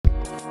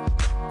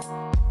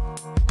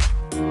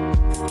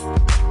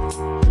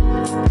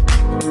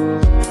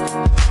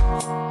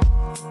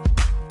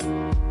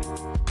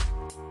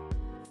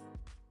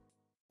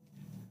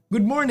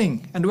Good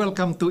morning and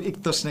welcome to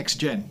IKTHUS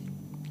NextGen.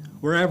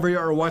 Wherever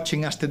you are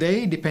watching us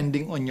today,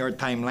 depending on your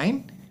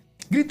timeline,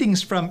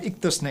 greetings from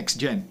IKTHUS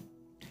NextGen.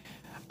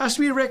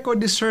 As we record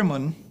this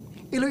sermon,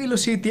 Iloilo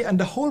City and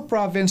the whole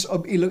province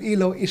of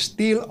Iloilo is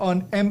still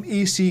on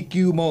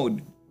MECQ mode.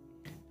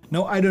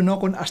 Now, I don't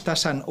know kung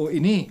astasan o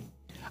ini.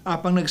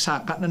 Apang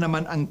nagsaka na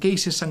naman ang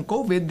cases ng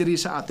COVID diri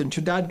sa aton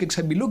syudad kag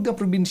sa bilog na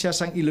probinsya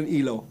sang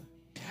Iloilo.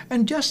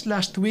 And just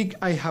last week,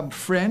 I have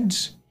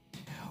friends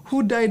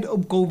who died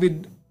of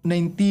COVID-19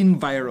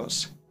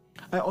 virus.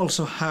 I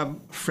also have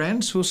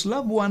friends whose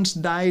loved ones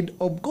died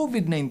of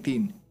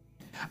COVID-19.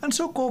 And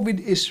so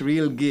COVID is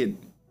real good.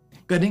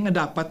 Gani nga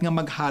dapat nga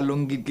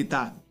maghalong gid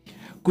kita.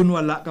 Kung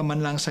wala ka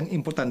man lang sang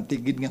importante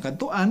gid nga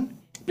kadtuan,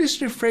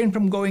 please refrain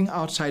from going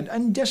outside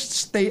and just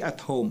stay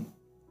at home.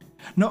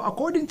 Now,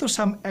 according to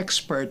some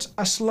experts,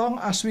 as long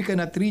as we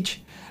cannot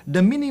reach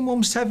the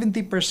minimum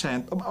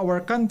 70% of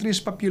our country's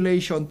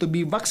population to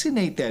be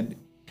vaccinated,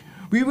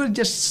 we will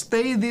just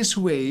stay this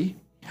way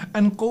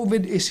and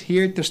COVID is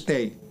here to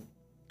stay.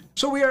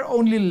 So we are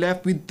only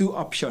left with two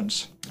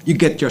options. You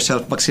get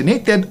yourself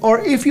vaccinated,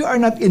 or if you are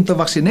not into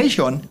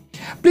vaccination,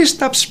 please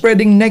stop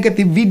spreading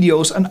negative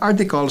videos and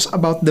articles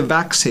about the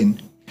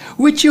vaccine,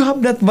 which you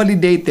have not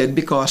validated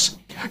because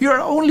you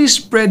are only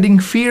spreading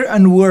fear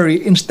and worry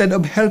instead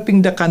of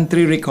helping the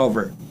country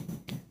recover.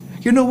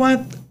 You know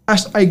what?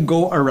 As I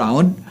go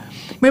around,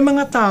 may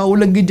mga tao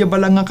lagi dya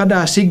balang nga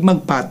kadasig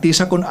magpati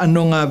sa kung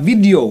ano nga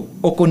video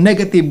o kung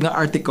negative nga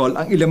article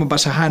ang ilang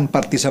mabasahan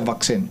parti sa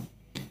vaccine.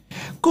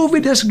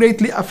 COVID has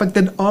greatly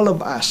affected all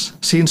of us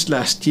since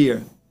last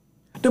year.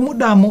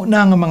 Damo-damo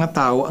na nga mga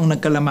tao ang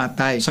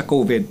nagkalamatay sa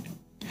COVID.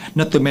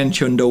 Not to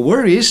mention the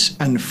worries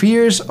and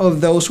fears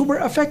of those who were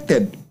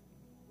affected.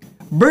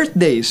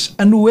 Birthdays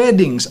and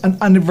weddings and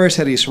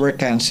anniversaries were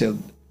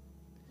canceled.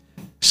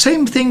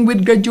 Same thing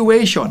with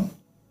graduation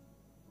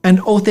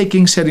and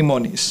oath-taking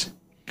ceremonies.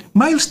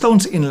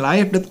 Milestones in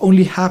life that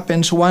only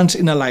happens once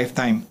in a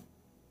lifetime.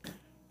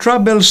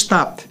 Travel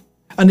stopped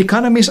and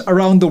economies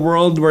around the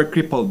world were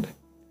crippled.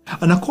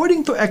 And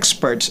according to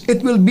experts, it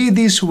will be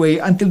this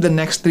way until the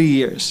next 3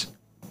 years.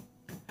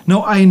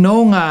 Now, I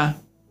know nga,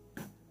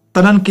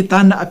 tanan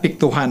kita na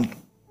apektuhan.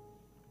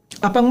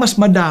 Apang mas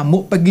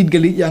madamo pagid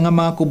gali nga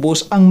mga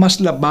kubos ang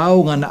mas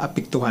labaw nga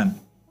naapektuhan.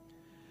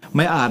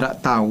 May ara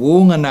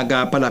tawo nga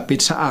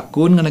nagapalapit sa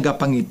akon nga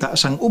nagapangita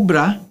sang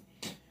ubra,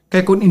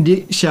 kay kung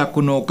hindi siya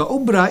kuno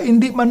kaubra,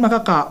 hindi man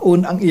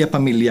makakaon ang iya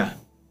pamilya.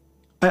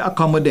 I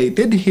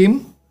accommodated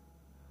him,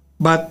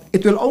 but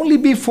it will only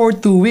be for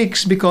 2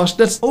 weeks because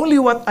that's only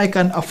what I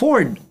can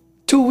afford.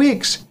 2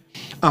 weeks.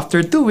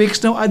 After 2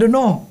 weeks, now I don't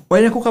know.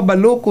 Wala ko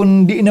kabalo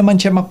kung di naman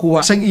siya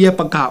makuha sang iya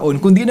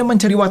pagkaon. Kung di naman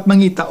siya riwat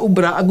mangita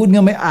ubra, agud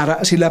nga may ara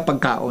sila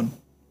pagkaon.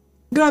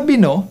 Grabe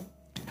no?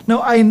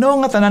 Now I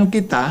know nga tanan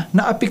kita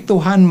na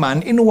apektuhan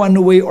man in one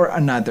way or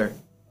another.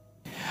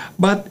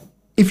 But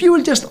if you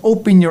will just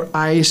open your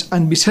eyes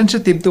and be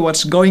sensitive to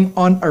what's going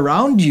on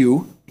around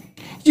you,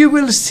 you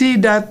will see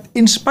that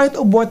in spite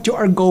of what you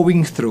are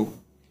going through,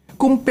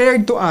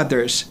 compared to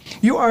others,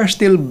 you are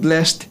still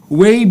blessed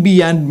way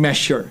beyond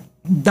measure.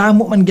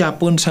 Damo man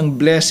gyapon sang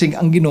blessing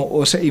ang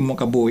Ginoo sa imong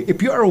kabuhi.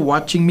 If you are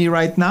watching me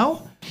right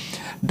now,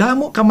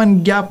 damo ka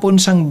man gyapon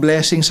sang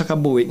blessing sa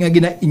kabuhi nga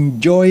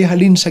gina-enjoy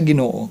halin sa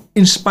Ginoo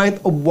in spite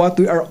of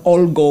what we are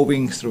all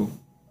going through.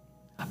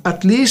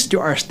 At least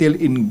you are still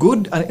in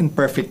good and in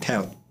perfect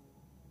health.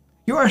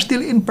 You are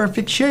still in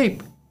perfect shape.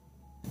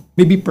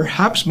 Maybe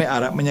perhaps may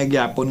ara man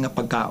gyapon nga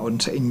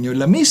pagkaon sa inyo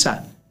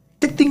lamisa.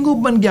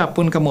 Tingub man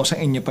gyapon kamo sa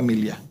inyo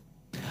pamilya.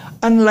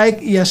 Unlike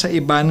iya sa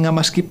iban nga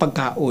maski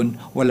pagkaon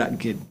wala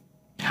gid.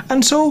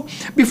 And so,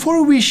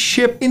 before we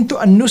shift into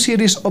a new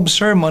series of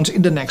sermons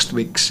in the next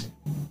weeks,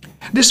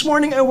 this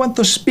morning I want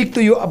to speak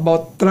to you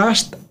about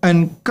trust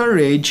and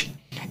courage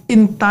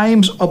in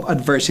times of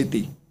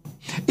adversity.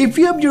 If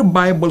you have your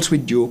Bibles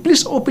with you,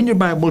 please open your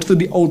Bibles to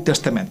the Old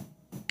Testament,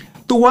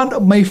 to one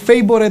of my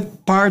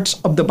favorite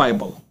parts of the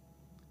Bible,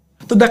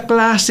 to the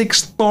classic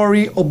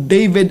story of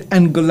David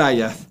and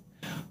Goliath,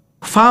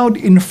 found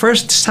in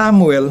 1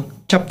 Samuel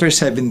chapter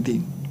 17.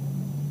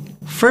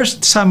 1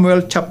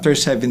 Samuel chapter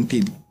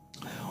 17.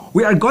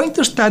 We are going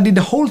to study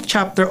the whole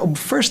chapter of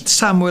 1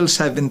 Samuel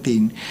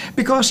 17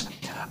 because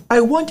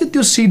I want you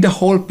to see the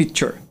whole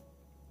picture.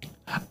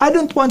 I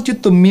don't want you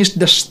to miss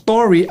the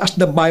story as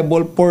the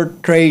Bible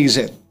portrays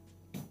it.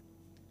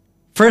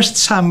 1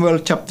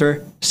 Samuel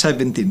chapter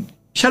 17.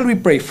 Shall we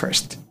pray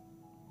first?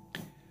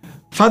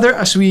 Father,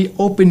 as we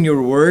open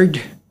your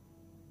word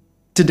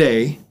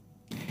today,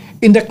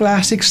 in the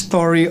classic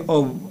story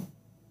of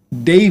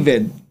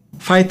David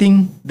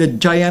fighting the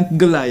giant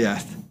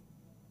Goliath,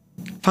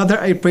 Father,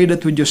 I pray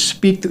that would you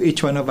speak to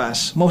each one of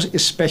us, most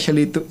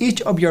especially to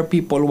each of your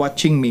people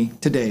watching me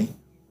today.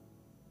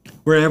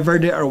 Wherever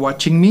they are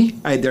watching me,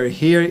 either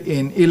here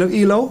in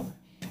Iloilo,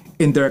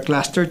 in their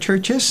cluster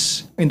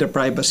churches, in the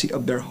privacy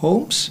of their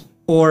homes,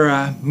 or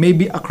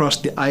maybe across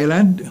the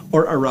island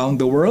or around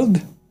the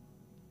world.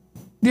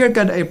 Dear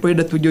God, I pray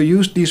that would you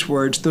use these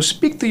words to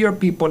speak to your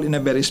people in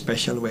a very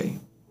special way.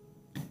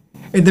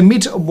 In the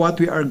midst of what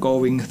we are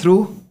going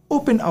through,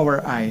 open our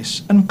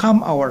eyes and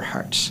calm our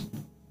hearts.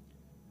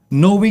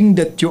 Knowing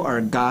that you are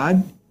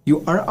God,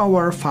 you are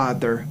our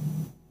Father,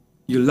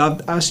 you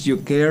loved us, you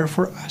care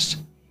for us,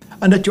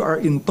 and that you are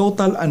in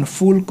total and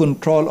full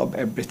control of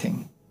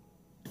everything.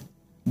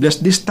 Bless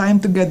this time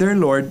together,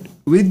 Lord,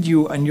 with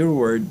you and your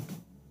word.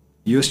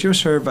 Use your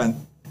servant.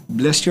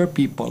 Bless your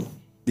people.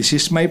 This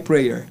is my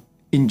prayer.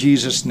 In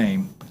Jesus'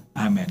 name,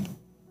 Amen.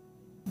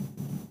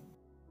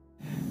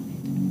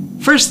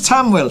 1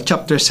 Samuel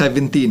chapter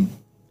 17,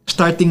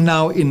 starting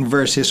now in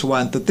verses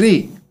 1 to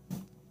 3.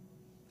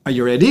 Are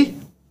you ready?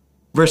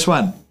 Verse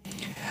 1.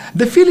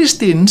 The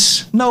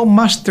Philistines now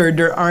mustered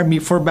their army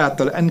for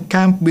battle and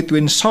camped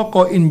between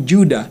Soko in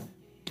Judah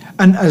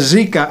and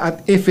Azekah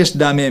at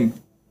Ephes-Dammim.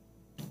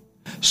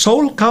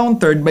 Saul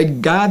countered by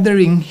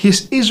gathering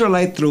his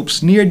Israelite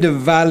troops near the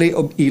valley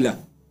of Elah.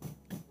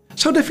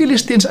 So the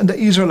Philistines and the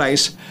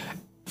Israelites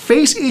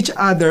faced each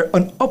other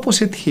on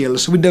opposite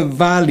hills with the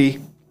valley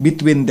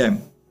between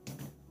them.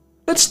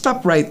 Let's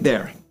stop right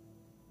there.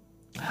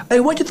 I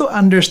want you to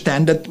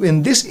understand that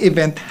when this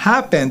event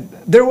happened,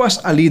 there was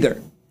a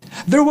leader.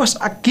 There was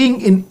a king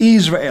in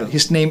Israel.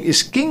 His name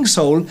is King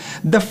Saul,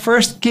 the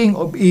first king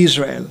of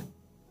Israel.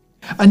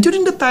 And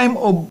during the time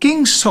of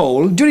King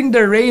Saul, during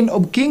the reign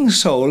of King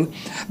Saul,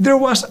 there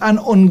was an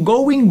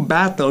ongoing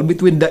battle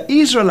between the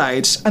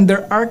Israelites and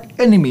their arch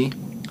enemy,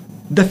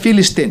 the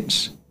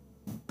Philistines.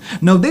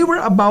 Now they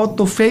were about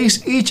to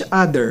face each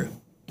other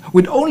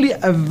with only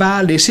a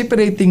valley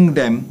separating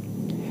them,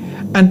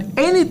 and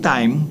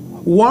anytime,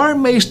 war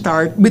may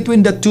start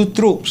between the two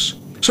troops.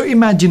 So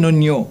imagine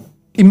ninyo,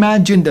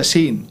 imagine the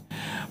scene.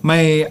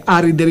 May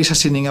ari diri sa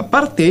sini nga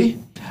parte,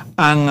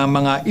 ang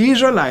mga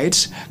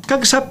Israelites,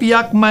 kag sa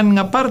piyakman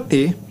nga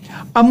parte,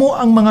 amo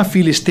ang mga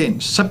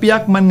Philistines. Sa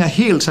piyakman nga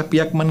hill, sa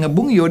piyakman nga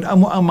bungyod,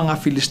 amo ang mga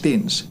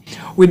Philistines.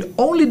 With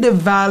only the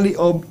valley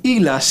of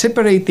Elah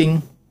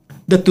separating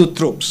the two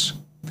troops.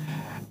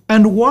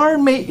 And war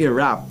may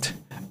erupt,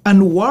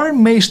 and war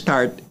may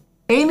start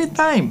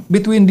anytime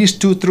between these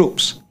two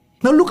troops.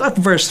 Now look at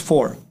verse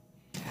 4.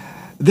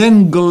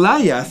 Then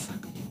Goliath,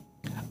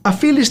 a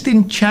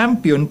Philistine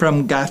champion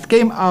from Gath,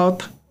 came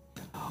out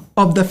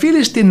of the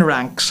Philistine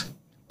ranks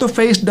to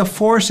face the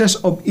forces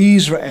of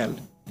Israel,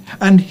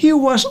 and he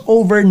was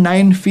over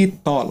 9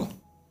 feet tall.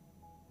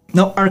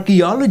 Now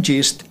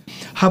archaeologists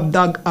have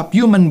dug up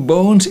human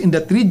bones in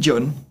that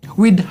region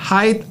with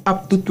height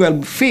up to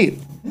 12 feet.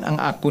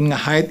 Ang akon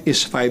nga height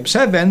is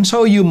 5'7",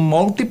 so you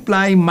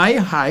multiply my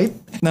height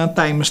na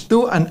times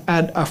 2 and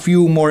add a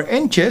few more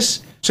inches.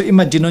 So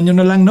imagine nyo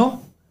na lang,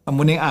 no?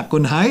 Amuning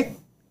akon height.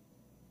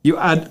 You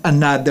add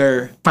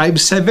another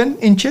 5'7"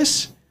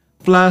 inches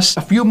plus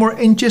a few more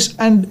inches,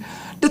 and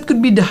that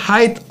could be the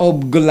height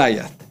of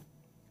Goliath.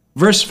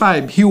 Verse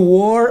 5, he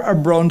wore a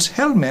bronze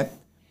helmet,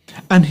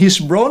 and his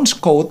bronze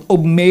coat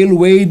of mail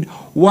weighed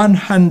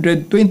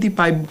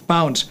 125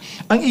 pounds.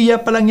 Ang iya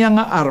pa lang niya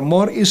nga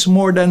armor is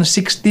more than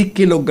 60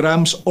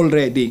 kilograms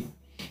already.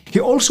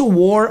 He also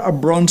wore a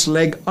bronze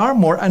leg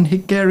armor, and he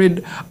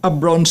carried a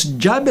bronze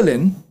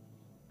javelin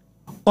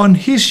on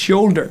his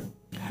shoulder.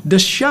 The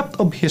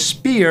shaft of his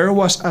spear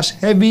was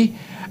as heavy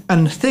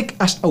and thick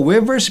as a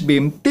weaver's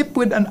beam, tipped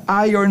with an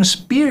iron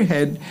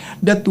spearhead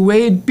that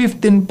weighed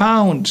 15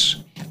 pounds.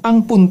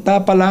 Ang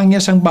punta pa lang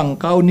niya sang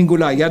bangkaw ni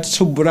Goliath,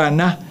 sobra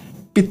na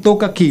 7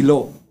 ka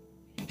kilo.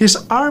 His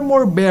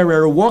armor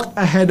bearer walked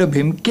ahead of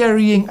him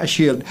carrying a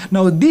shield.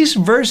 Now these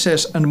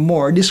verses and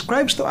more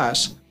describes to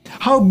us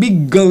how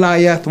big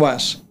Goliath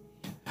was.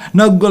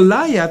 Now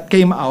Goliath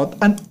came out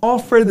and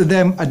offered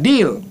them a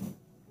deal.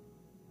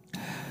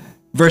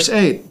 Verse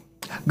 8,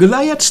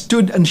 Goliath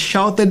stood and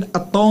shouted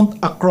a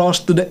taunt across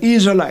to the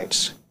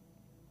Israelites.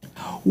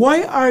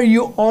 Why are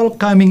you all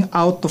coming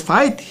out to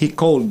fight? He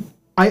called.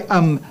 I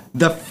am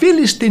the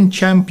Philistine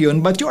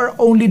champion, but you are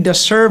only the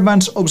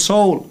servants of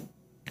Saul.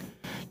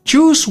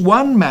 Choose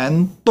one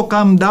man to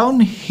come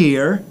down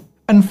here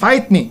and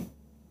fight me.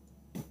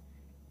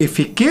 If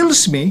he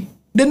kills me,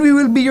 then we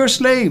will be your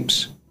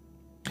slaves.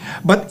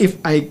 But if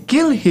I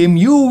kill him,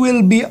 you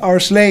will be our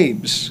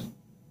slaves.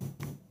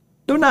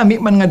 Doon nami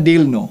man nga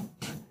deal, no?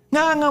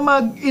 Nga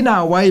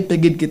mag-inaway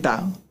pagid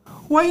kita.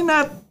 Why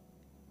not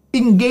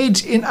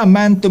engage in a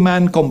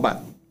man-to-man combat?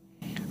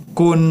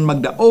 Kung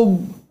magdaog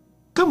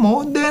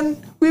kamo,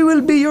 then we will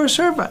be your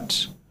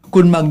servants.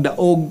 Kung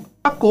magdaog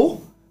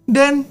ako,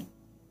 then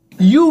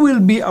you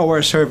will be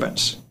our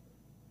servants.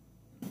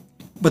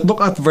 But look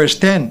at verse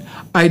 10.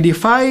 I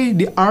defy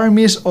the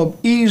armies of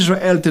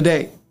Israel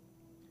today.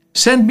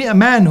 Send me a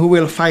man who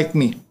will fight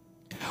me.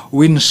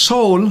 When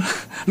Saul,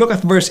 look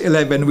at verse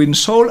 11, when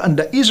Saul and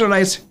the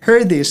Israelites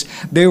heard this,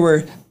 they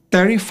were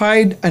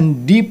terrified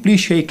and deeply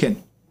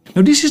shaken.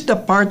 Now this is the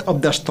part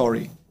of the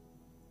story.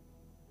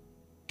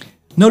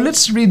 Now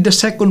let's read the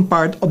second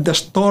part of the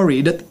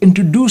story that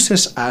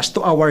introduces us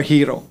to our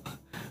hero.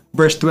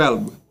 Verse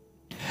 12.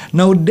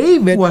 Now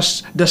David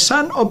was the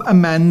son of a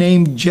man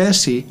named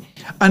Jesse,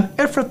 an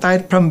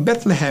Ephrathite from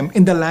Bethlehem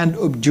in the land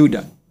of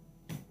Judah.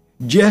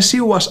 Jesse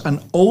was an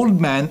old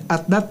man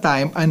at that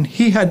time and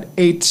he had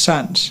 8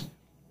 sons.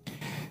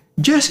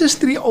 Jesse's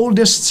 3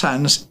 oldest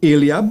sons,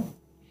 Eliab,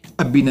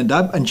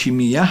 Abinadab, and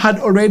Shimea, had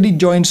already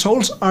joined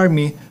Saul's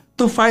army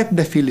to fight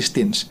the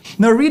Philistines.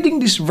 Now, reading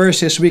these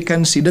verses, we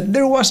can see that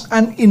there was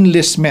an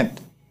enlistment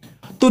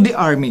to the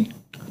army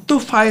to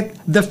fight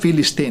the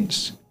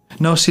Philistines.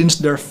 Now, since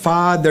their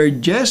father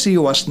Jesse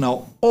was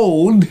now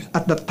old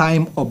at the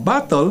time of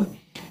battle,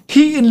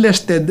 he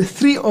enlisted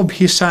 3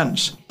 of his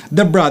sons,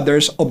 the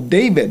brothers of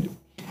David.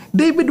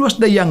 David was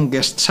the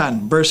youngest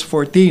son, verse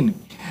 14.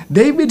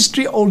 David's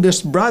 3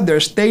 oldest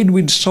brothers stayed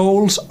with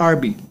Saul's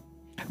army.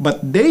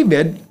 But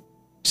David,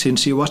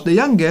 since he was the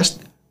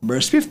youngest,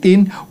 verse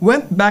 15,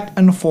 went back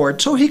and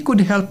forth so he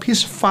could help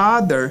his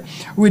father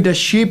with the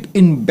sheep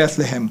in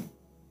Bethlehem.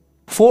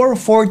 For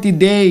 40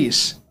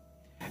 days,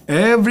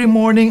 every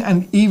morning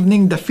and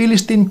evening, the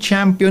Philistine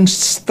champions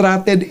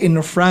strutted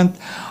in front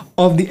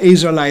of the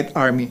Israelite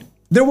army.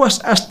 There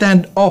was a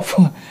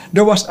standoff.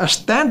 There was a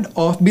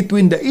standoff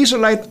between the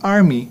Israelite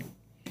army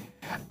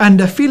and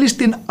the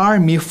Philistine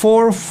army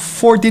for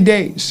 40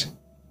 days.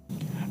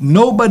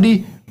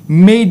 Nobody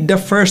made the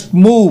first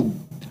move.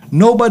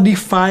 Nobody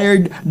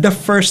fired the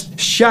first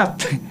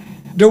shot.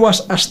 There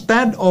was a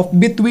standoff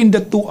between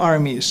the 2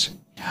 armies.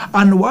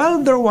 And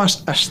while there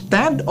was a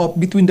standoff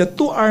between the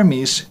 2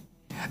 armies,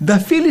 the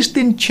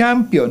Philistine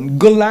champion,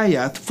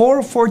 Goliath,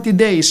 for 40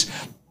 days,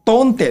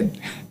 taunted,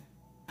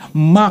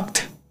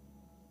 mocked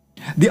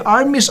the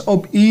armies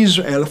of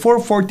Israel for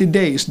 40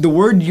 days. The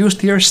word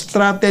used here,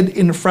 strutted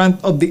in front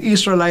of the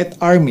Israelite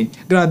army.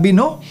 Grabe,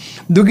 no?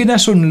 Doon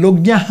ginasunlog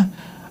niya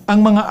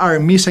ang mga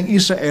armies ng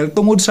Israel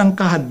tungod sang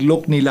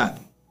kahadlok nila.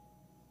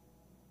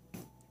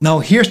 Now,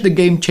 here's the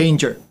game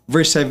changer.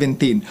 Verse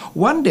 17.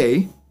 One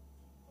day,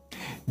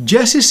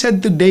 Jesse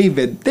said to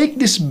David, "Take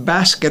this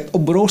basket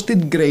of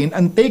roasted grain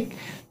and take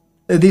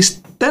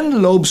these 10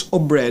 loaves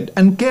of bread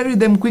and carry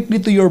them quickly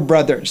to your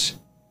brothers.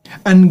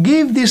 And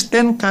give these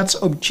 10 cuts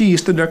of cheese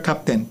to their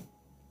captain.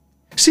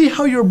 See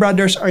how your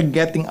brothers are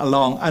getting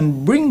along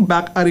and bring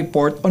back a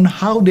report on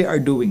how they are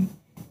doing."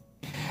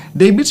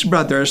 David's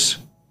brothers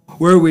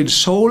were with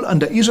Saul and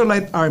the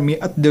Israelite army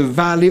at the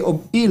valley of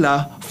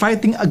Elah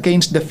fighting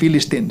against the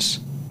Philistines.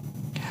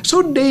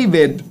 So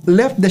David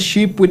left the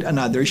sheep with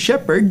another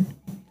shepherd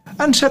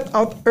and set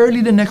out early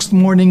the next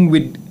morning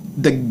with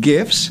the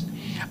gifts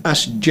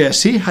as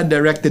Jesse had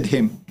directed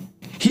him.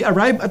 He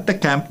arrived at the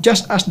camp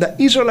just as the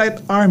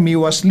Israelite army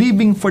was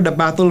leaving for the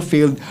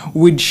battlefield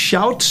with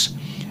shouts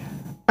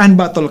and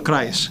battle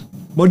cries.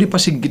 Bodi pa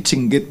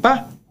singgit-singgit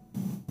pa.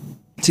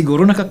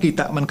 Siguro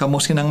nakakita man kamo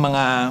sinang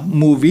mga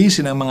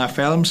movies, sinang mga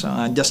films,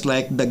 just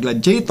like The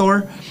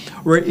Gladiator,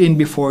 wherein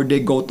before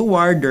they go to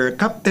war, their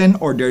captain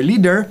or their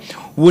leader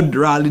would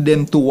rally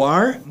them to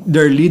war.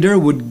 Their leader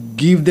would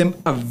give them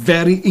a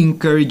very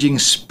encouraging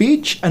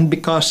speech, and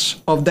because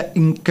of the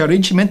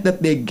encouragement that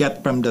they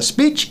get from the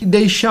speech,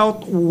 they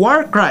shout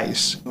war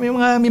cries. May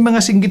mga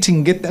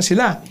singgit-singgit na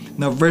sila.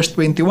 Now, verse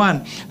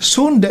 21,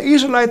 soon the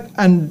Israelite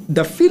and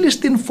the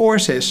Philistine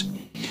forces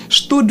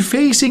stood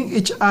facing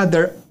each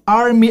other,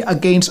 army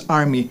against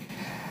army.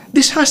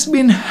 This has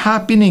been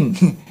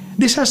happening.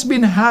 This has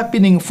been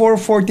happening for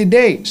 40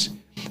 days.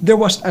 There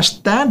was a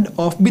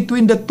standoff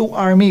between the 2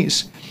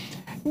 armies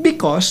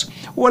because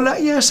wala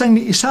iyasang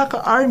ni isa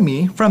ka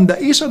army from the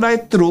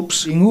Israelite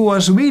troops who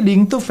was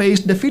willing to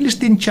face the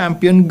Philistine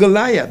champion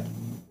Goliath.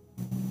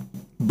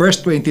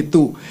 Verse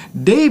 22,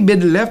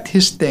 David left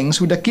his things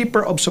with the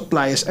keeper of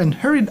supplies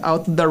and hurried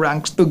out to the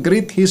ranks to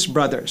greet his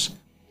brothers.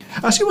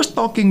 As he was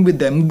talking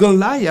with them,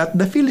 Goliath,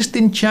 the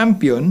Philistine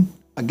champion,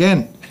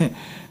 again,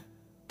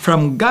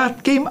 from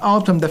Gath came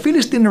out from the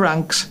Philistine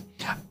ranks,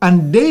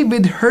 and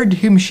David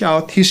heard him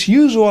shout his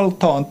usual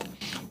taunt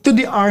to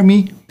the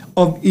army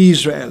of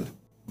Israel.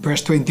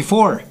 Verse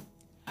 24,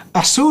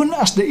 as soon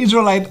as the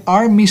Israelite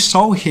army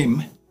saw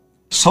him,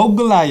 saw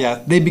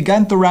Goliath, they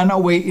began to run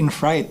away in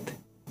fright.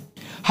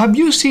 Have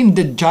you seen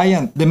the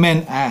giant? The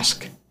men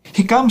asked.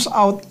 He comes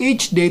out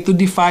each day to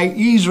defy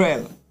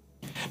Israel.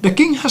 The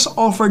king has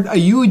offered a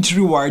huge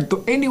reward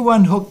to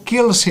anyone who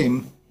kills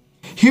him.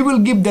 He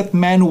will give that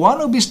man one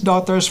of his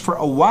daughters for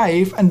a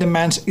wife, and the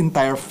man's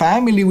entire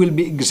family will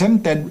be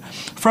exempted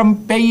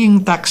from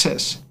paying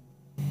taxes.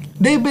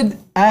 David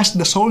asked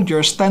the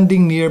soldiers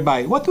standing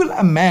nearby, what will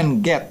a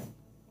man get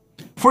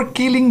for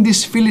killing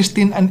this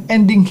Philistine and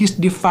ending his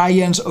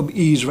defiance of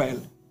Israel?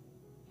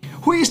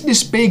 Who is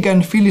this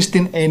pagan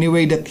Philistine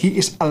anyway that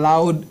he is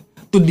allowed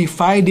to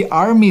defy the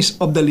armies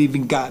of the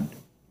living God?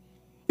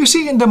 You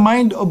see, in the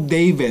mind of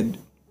David,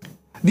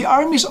 the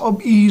armies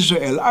of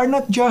Israel are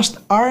not just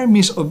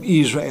armies of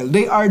Israel.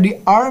 They are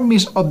the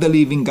armies of the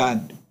living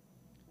God.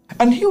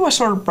 And he was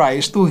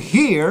surprised to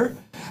hear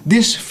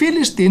this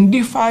Philistine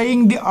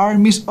defying the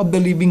armies of the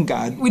living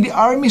God with the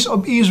armies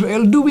of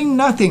Israel doing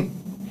nothing.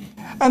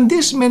 And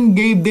these men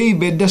gave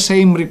David the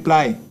same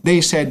reply.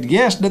 They said,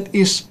 yes, that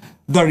is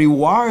the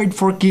reward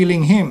for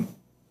killing him.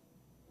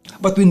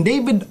 But when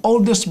David's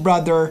oldest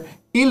brother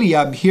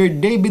Eliab heard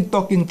David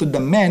talking to the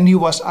men, he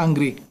was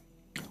angry.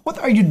 What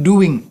are you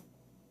doing?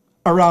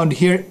 around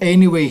here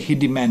anyway, he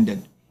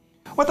demanded.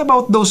 What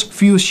about those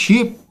few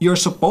sheep you're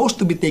supposed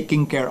to be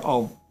taking care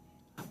of?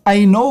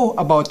 I know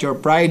about your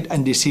pride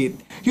and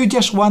deceit. You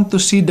just want to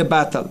see the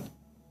battle.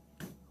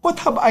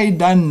 What have I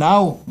done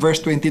now? Verse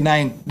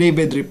 29,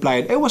 David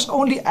replied, I was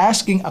only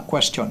asking a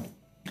question.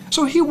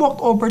 So he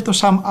walked over to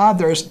some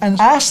others and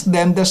asked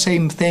them the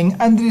same thing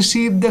and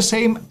received the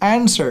same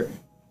answer.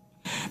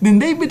 Then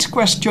David's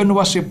question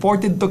was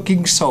reported to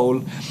King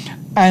Saul,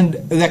 and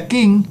the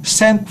king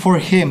sent for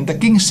him. The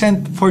king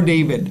sent for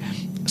David.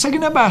 Sa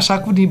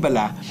ginabasa ko di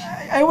bala,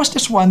 I was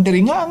just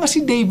wondering, nga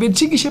si David,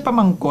 sige siya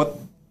pamangkot,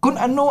 kung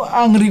ano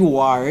ang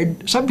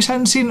reward sa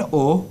bisan sino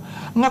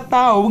nga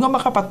tao nga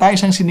makapatay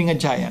sang sini nga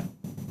giant.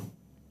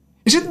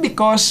 Is it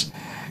because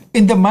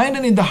in the mind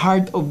and in the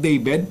heart of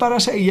David, para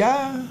sa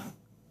iya,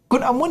 kung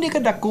amo ni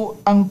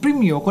kadako ang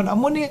premyo, kung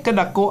amo ni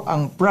kadako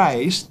ang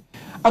price,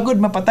 agud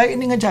mapatay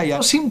ini nga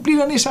giant, simple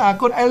lang ni sa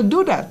akon, I'll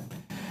do that.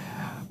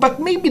 But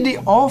maybe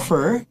the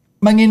offer,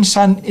 mangin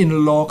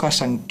son-in-law ka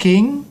sang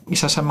king,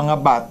 isa sa mga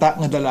bata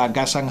nga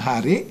dalaga sang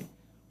hari,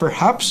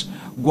 perhaps,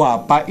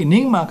 gwapa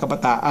ining mga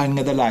kabataan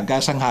nga dalaga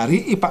sang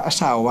hari,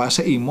 ipaasawa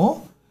sa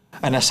imo.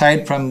 And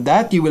aside from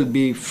that, you will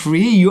be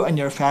free, you and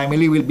your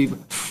family will be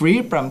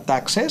free from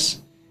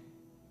taxes.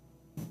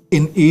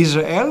 In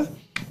Israel,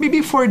 maybe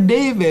for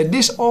David,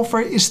 this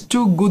offer is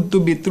too good to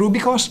be true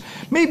because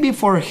maybe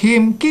for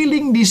him,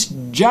 killing this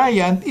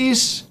giant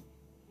is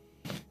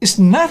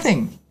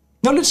nothing.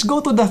 Now let's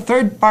go to the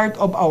third part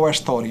of our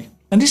story.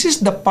 And this is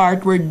the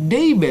part where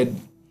David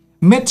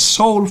met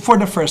Saul for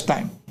the first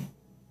time.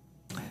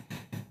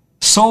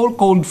 Saul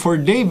called for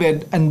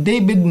David, and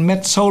David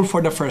met Saul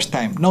for the first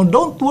time. Now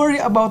don't worry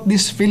about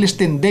this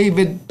Philistine.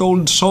 David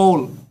told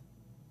Saul,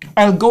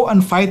 I'll go and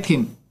fight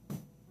him.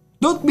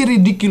 Don't be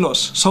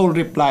ridiculous, Saul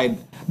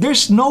replied.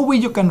 There's no way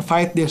you can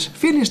fight this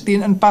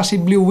Philistine and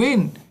possibly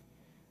win.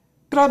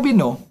 Grabe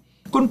no,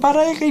 kung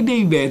para kay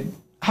David,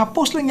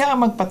 hapos lang niya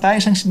ang magpatay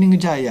sang sining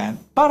giant.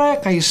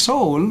 Para kay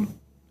Saul,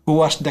 who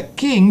was the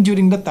king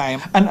during the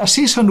time, and a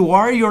seasoned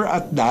warrior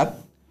at that,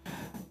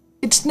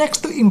 it's next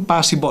to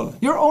impossible.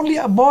 You're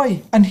only a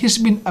boy, and he's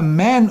been a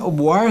man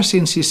of war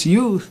since his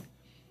youth.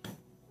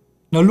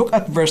 Now look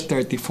at verse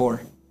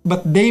 34.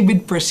 But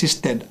David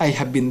persisted. I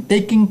have been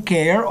taking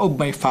care of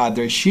my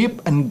father's sheep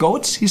and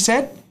goats, he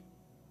said.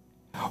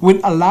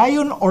 When a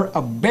lion or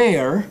a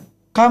bear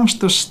comes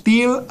to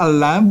steal a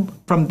lamb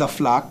from the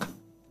flock,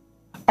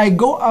 I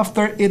go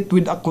after it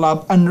with a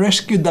club and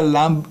rescue the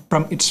lamb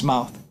from its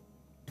mouth.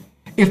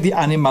 If the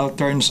animal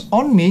turns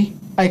on me,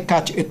 I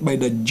catch it by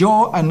the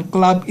jaw and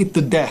club it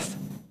to death.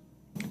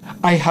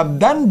 I have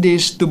done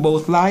this to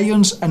both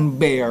lions and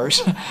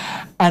bears,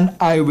 and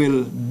I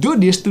will do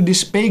this to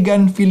this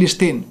pagan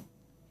Philistine,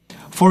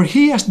 for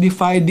he has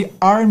defied the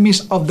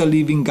armies of the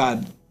living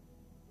God.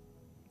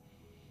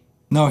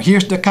 Now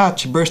here's the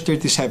catch, verse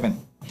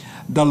 37.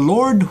 The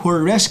Lord who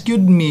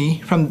rescued me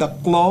from the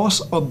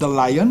claws of the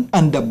lion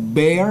and the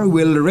bear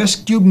will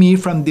rescue me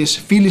from this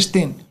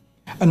Philistine.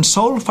 And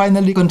Saul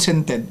finally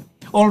consented.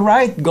 All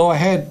right, go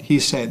ahead, he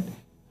said,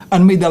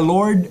 and may the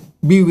Lord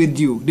be with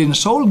you. Then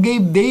Saul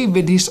gave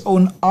David his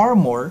own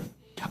armor,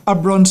 a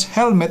bronze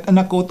helmet, and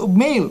a coat of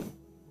mail.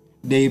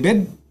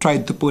 David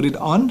tried to put it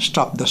on,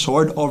 strapped the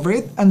sword over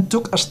it, and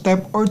took a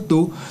step or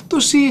two to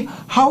see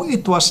how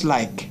it was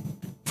like,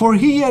 for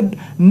he had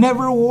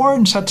never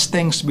worn such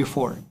things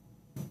before.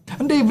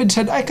 And David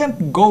said, I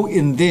can't go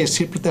in this,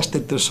 he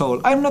protested to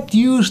Saul. I'm not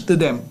used to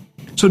them.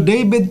 So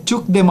David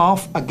took them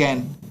off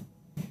again.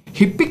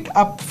 He picked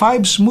up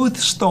 5 smooth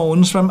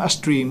stones from a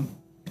stream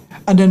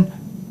and then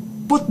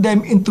put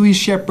them into his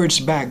shepherd's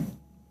bag.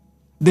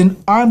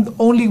 Then, armed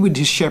only with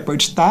his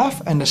shepherd's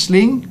staff and a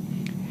sling,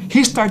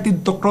 he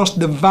started to cross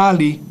the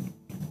valley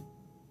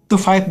to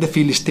fight the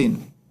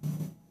Philistine.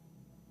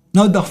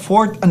 Now the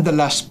fourth and the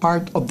last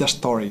part of the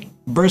story,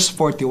 verse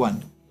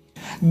 41.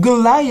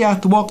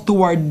 Goliath walked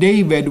toward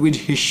David with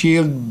his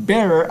shield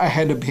bearer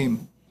ahead of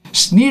him,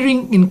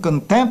 sneering in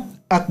contempt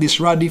at this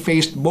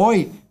ruddy-faced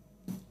boy.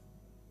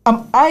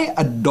 Am I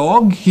a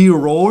dog, he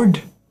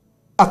roared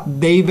at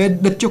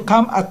David, that you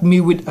come at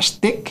me with a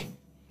stick?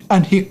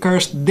 And he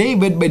cursed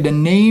David by the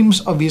names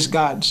of his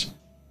gods.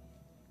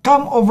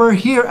 Come over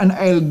here and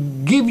I'll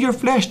give your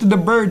flesh to the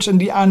birds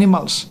and the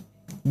animals.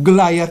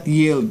 Goliath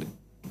yelled.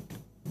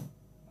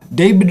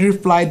 David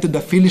replied to the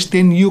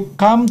Philistine, you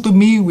come to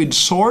me with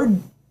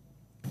sword,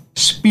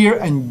 spear,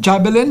 and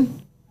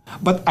javelin,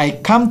 but I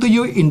come to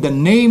you in the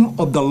name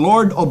of the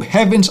Lord of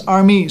heaven's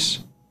armies,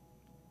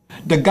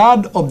 the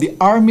God of the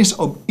armies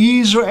of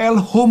Israel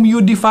whom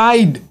you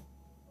defied.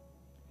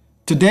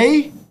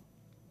 Today,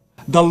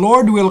 the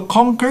Lord will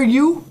conquer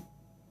you,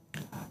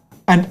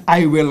 and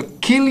I will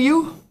kill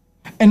you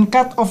and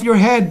cut off your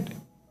head.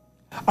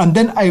 And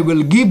then I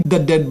will give the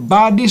dead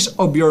bodies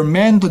of your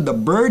men to the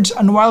birds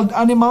and wild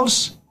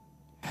animals,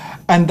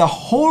 and the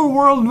whole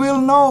world will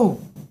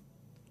know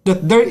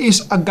that there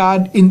is a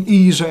God in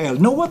Israel.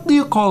 Now, what do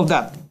you call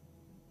that?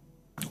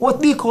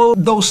 What do you call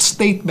those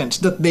statements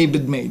that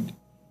David made?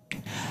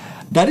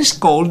 That is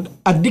called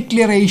a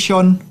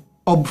declaration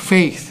of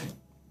faith.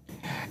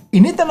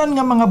 Initanan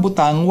nga mga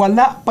butang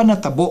wala pa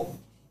natabo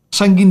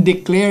sang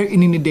gindeclare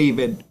ini ni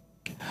David.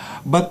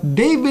 But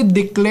David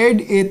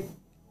declared it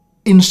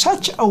in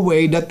such a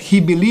way that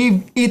he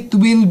believed it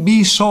will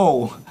be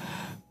so.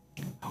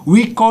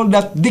 We call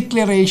that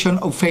declaration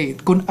of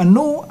faith. Kung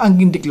ano ang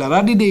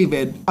gindeklara ni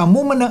David,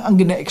 amo man ang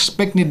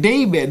gina-expect ni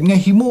David nga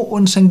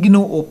himuon sang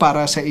Ginoo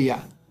para sa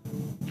iya.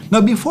 Now,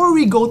 before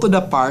we go to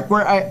the part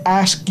where I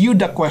ask you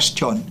the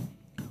question,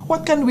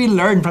 what can we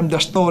learn from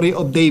the story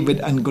of David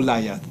and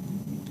Goliath?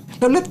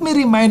 Now, let me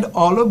remind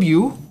all of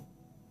you,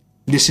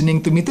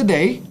 listening to me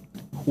today,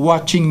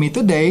 watching me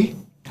today,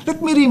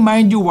 let me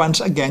remind you once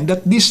again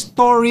that this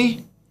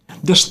story,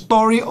 the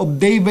story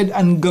of David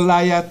and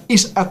Goliath,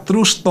 is a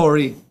true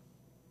story.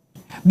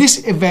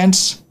 These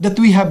events that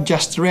we have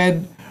just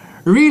read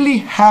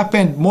really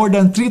happened more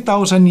than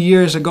 3,000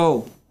 years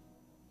ago.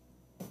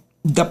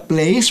 The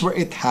place where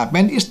it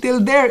happened is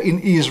still there in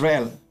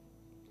Israel.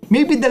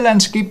 Maybe the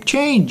landscape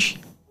changed,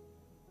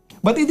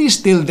 but it is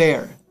still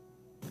there.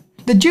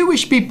 The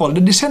Jewish people,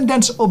 the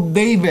descendants of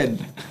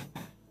David,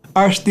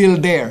 are still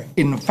there.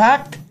 In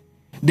fact,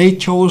 they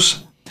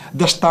chose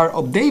the Star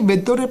of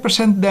David to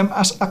represent them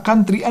as a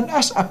country and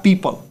as a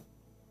people,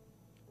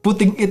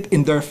 putting it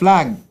in their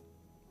flag.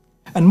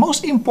 And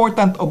most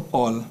important of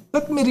all,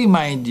 let me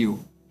remind you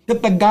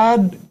that the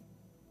God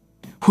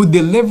who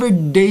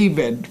delivered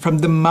David from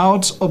the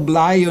mouths of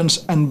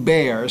lions and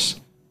bears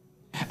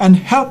and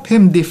helped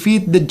him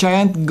defeat the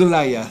giant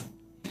Goliath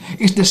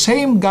is the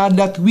same God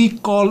that we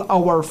call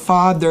our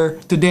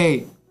Father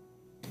today.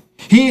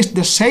 He is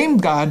the same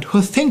God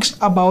who thinks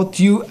about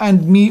you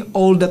and me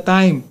all the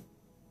time.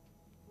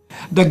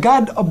 The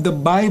God of the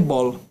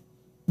Bible,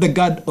 the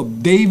God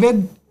of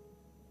David,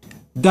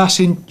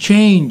 doesn't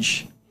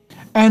change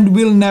and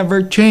will never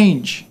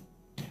change.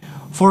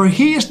 For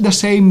He is the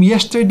same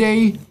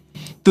yesterday,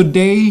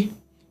 today,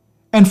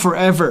 and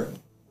forever.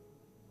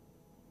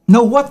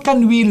 Now, what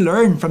can we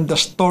learn from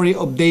the story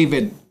of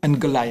David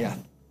and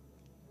Goliath?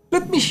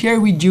 Let me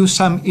share with you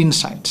some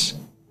insights.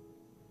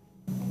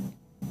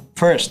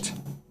 First,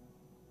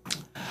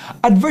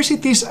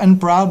 adversities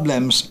and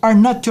problems are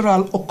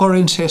natural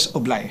occurrences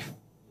of life.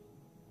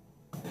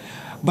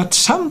 But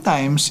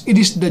sometimes it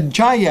is the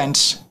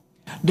giants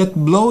that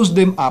blows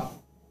them up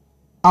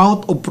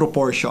out of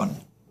proportion.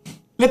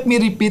 Let me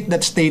repeat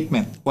that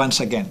statement once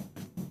again.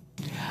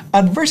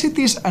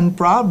 Adversities and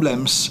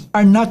problems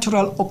are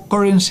natural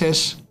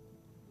occurrences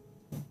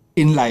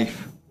in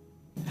life.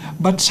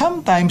 But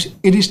sometimes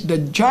it is the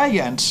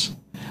giants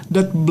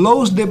that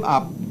blows them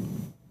up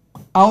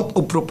out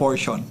of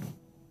proportion.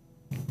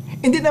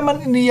 Hindi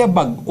naman iniya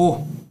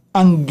bag-o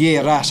ang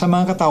gera sa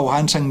mga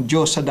katawhan sang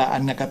Diyos sa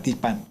daan nga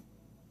katipan.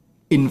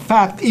 In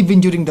fact,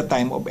 even during the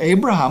time of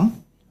Abraham,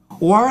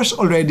 wars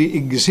already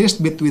exist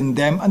between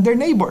them and their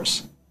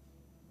neighbors.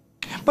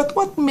 But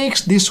what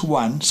makes this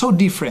one so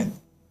different?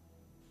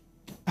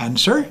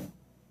 Answer,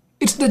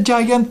 it's the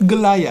giant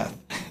Goliath.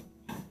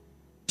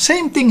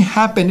 Same thing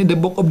happened in the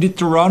book of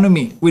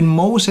Deuteronomy when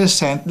Moses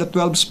sent the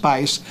 12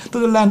 spies to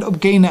the land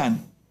of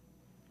Canaan.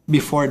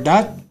 Before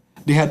that,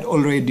 they had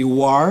already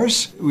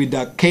wars with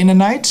the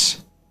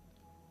Canaanites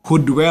who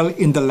dwell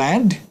in the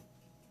land.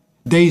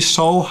 They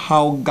saw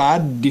how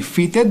God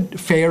defeated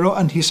Pharaoh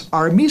and his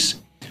armies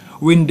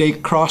when they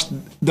crossed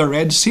the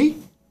Red Sea.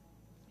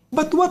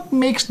 But what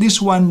makes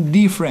this one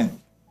different?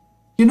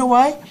 You know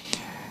why?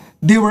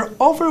 They were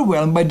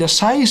overwhelmed by the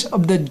size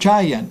of the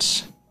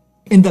giants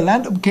in the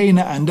land of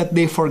Canaan that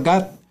they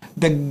forgot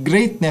the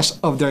greatness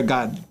of their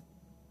God.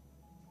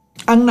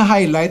 Ang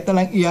na-highlight na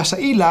lang iya sa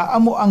ila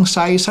amo ang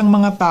size ng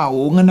mga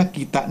tao nga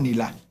nakita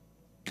nila.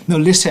 Now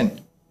listen,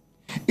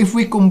 if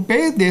we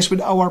compare this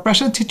with our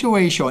present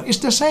situation, it's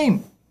the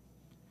same.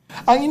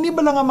 Ang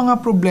inibala nga mga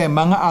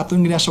problema nga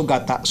aton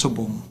ginasugata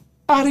subong,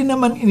 ari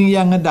naman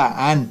iniya nga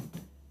daan,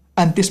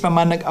 antes pa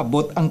man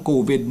nag-abot ang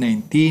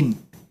COVID-19.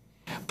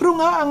 Pero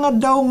nga ang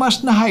daw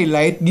mas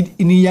na-highlight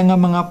iniya nga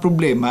mga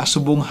problema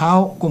subong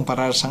how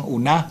kumpara sang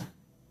una.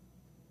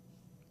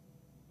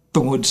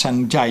 Tungod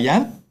sang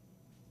giant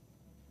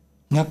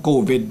nga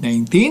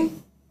COVID-19.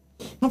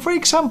 For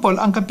example,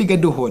 ang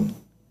kapigaduhon.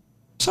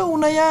 Sa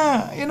una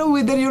ya,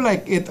 whether you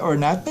like it or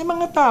not, may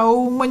mga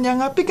tao manya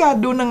nga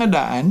pigado na nga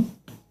daan.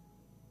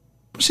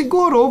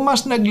 Siguro,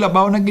 mas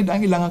naglabaw na gid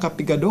ang ilang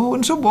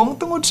kapigaduhon subong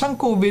tungod sang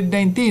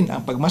COVID-19,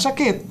 ang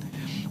pagmasakit.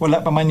 Wala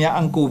pa man niya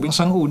ang COVID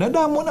sang una,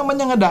 damo naman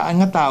niya nga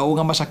daan nga tao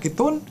nga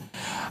masakiton.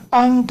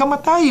 Ang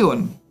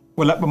kamatayon,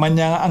 wala pa man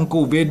niya ang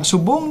COVID,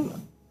 subong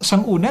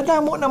sang una,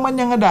 damo naman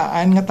niya nga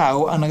daan nga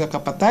tao ang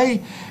nagakapatay.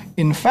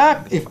 In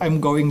fact, if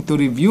I'm going to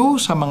review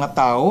sa mga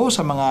tao,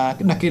 sa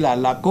mga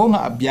nakilala ko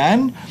nga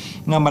abyan,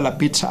 nga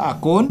malapit sa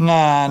akon,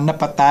 nga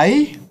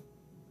napatay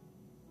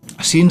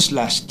since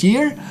last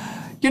year,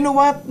 you know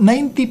what?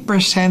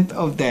 90%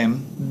 of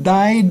them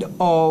died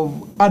of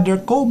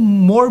other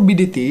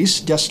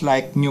comorbidities just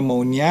like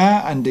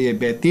pneumonia and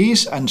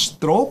diabetes and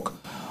stroke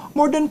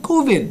more than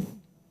COVID.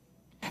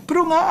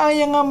 Pero nga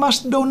aya nga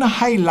mas daw na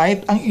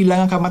highlight ang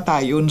ilang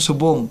kamatayon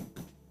subong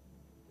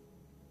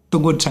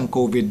tungod sang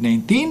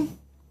COVID-19.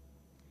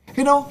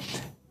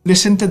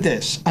 Listen to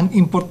this. Ang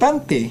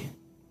importante,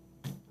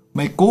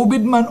 may COVID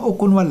man o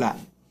kun wala,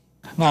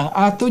 nga ang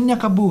aton niya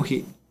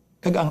kabuhi,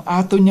 kag ang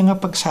aton niya nga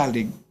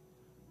pagsalig,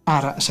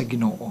 ara sa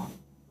Ginoo.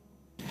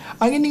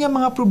 Ang ini nga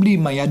mga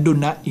problema ya,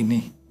 doon na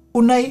ini.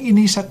 Unay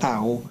ini sa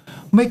tao,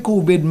 may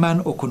COVID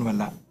man o kun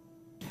wala.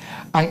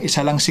 Ang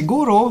isa lang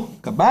siguro,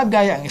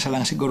 kabagay, ang isa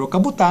lang siguro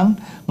kabutang,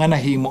 nga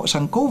nahimo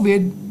sang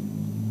COVID,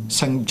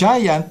 sang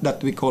giant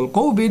that we call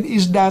COVID,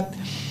 is that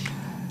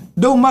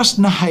daw mas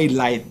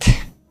na-highlight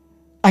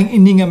ang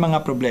ini nga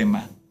mga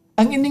problema,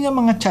 ang ini nga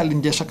mga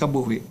challenges sa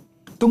kabuhi,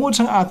 tungod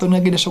sang aton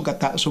nga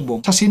ginasugata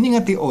subong sa sini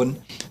nga tion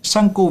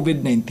sang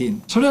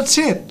COVID-19. So that's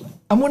it.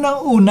 Amo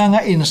nang una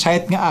nga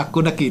insight nga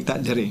ako nakita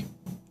diri.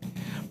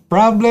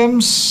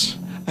 Problems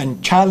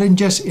and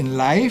challenges in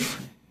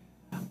life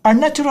are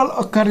natural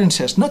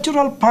occurrences,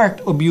 natural part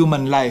of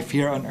human life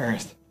here on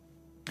earth.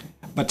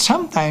 But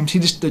sometimes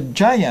it is the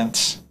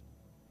giants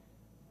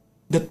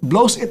that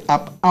blows it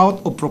up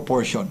out of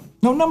proportion.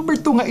 Now, number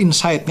 2 nga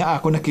insight nga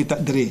ako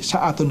nakita diri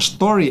sa aton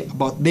story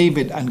about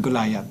David and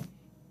Goliath.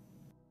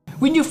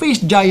 When you face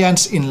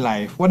giants in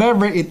life,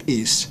 whatever it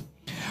is,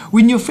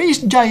 when you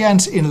face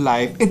giants in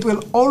life, it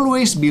will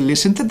always be,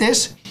 listen to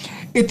this,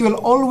 it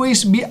will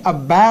always be a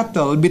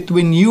battle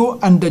between you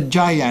and the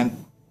giant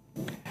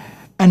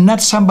and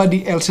not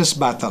somebody else's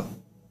battle.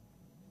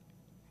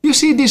 You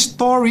see, this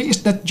story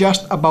is not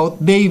just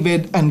about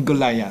David and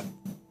Goliath,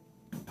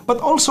 but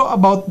also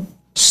about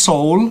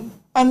Saul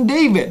and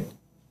David.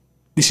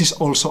 This is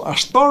also a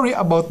story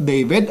about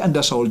David and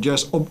the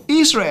soldiers of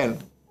Israel.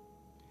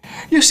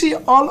 You see,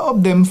 all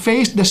of them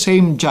faced the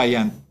same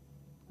giant,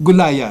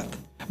 Goliath,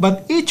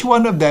 but each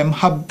one of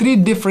them have 3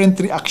 different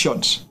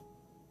reactions.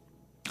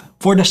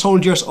 For the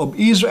soldiers of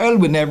Israel,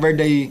 whenever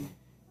they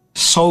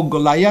saw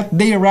Goliath,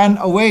 they ran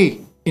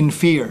away in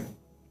fear.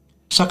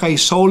 Sa kay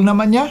Saul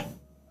naman niya,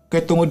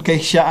 kay tungod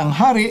kay siya ang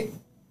hari,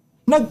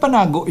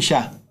 nagpanago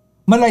siya.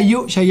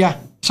 Malayo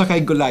siya sa kay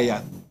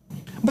Goliath.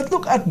 But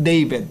look at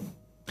David.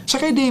 Sa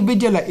kay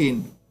David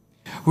yalain,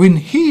 when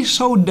he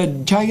saw the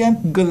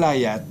giant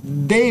Goliath,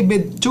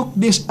 David took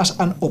this as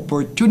an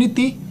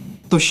opportunity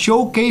to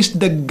showcase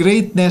the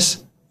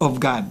greatness of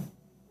God.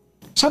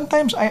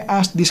 Sometimes I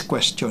ask this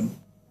question,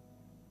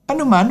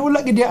 ano man,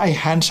 wala gid ay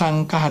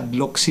hansang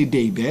kahadlok si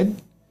David,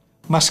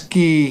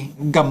 maski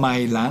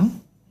gamay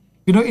lang?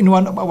 You know, in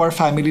one of our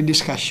family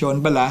discussion,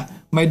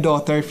 my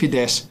daughter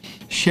Fides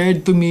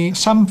shared to me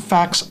some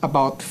facts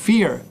about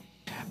fear.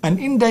 And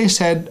Inday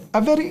said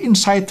a very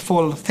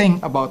insightful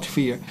thing about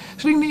fear.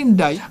 So ni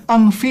Inday,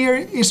 ang fear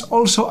is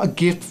also a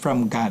gift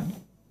from God.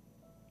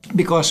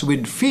 Because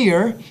with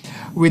fear,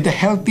 with the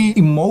healthy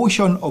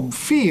emotion of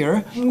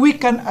fear, we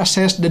can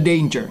assess the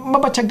danger.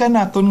 Mabatsagan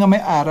naton nga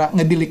may ara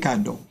nga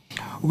delikado.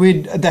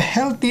 With the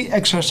healthy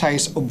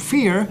exercise of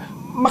fear,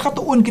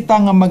 makatuon kita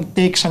nga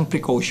mag-take sang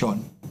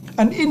precaution.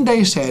 And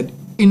Inday said,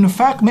 in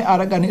fact, may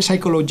ara gani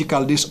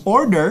psychological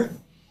disorder,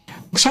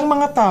 sang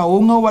mga tao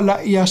nga wala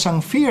iya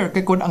sang fear,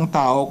 kay kun ang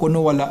tao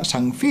kuno wala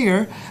sang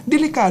fear,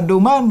 delikado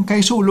man,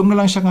 kay sulong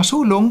na lang siya nga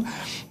sulong,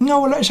 nga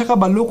wala siya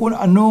kabalo kung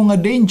ano nga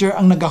danger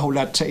ang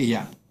nagahulat sa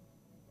iya.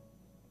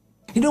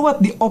 You know what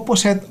the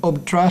opposite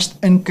of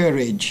trust and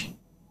courage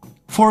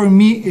for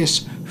me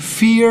is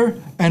fear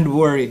and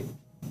worry.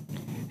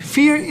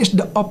 Fear is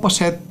the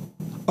opposite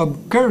of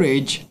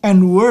courage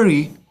and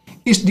worry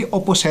is the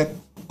opposite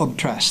of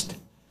trust.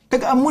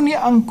 Kag-amo niya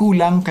ang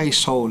kulang kay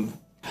Saul.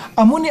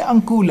 Amo ni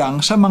ang kulang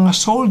sa mga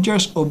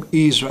soldiers of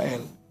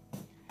Israel.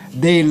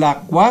 They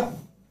lack what?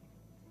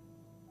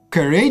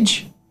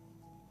 Courage,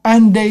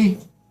 and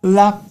they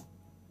lack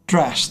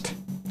trust.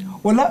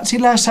 Wala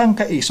sila sang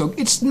kaisog.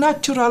 It's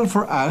natural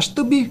for us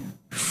to be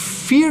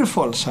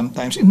fearful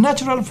sometimes. It's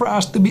natural for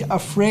us to be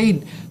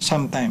afraid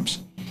sometimes.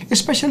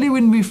 Especially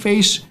when we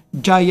face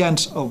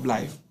giants of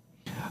life.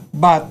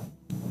 But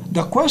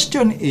the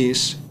question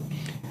is,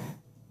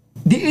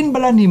 diin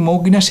bala nimo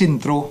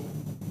ginasentro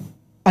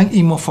ang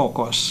imo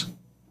focus?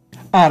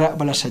 Ara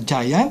bala sa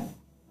giant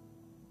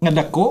nga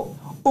dako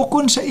o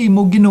kun sa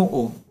imo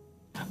Ginoo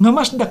nga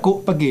mas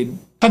dako pagid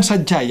kan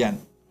sa giant?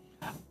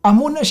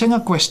 Amo na siya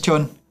nga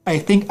question, I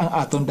think ang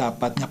aton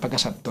dapat nga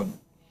pagasabton.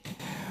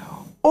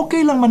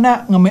 Okay lang man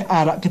na nga may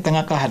ara kita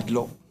nga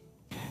kahadlok,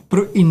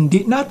 pero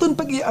hindi naton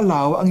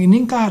pag-ialaw ang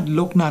ining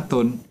kahadlok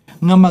naton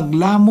nga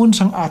maglamon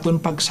sang aton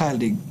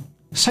pagsalig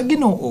sa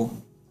Ginoo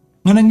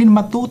nga nangin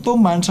matuto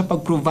man sa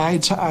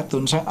pag-provide sa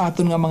aton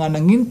nga mga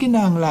nangin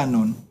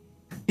kinahanglanon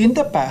in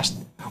the past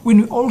when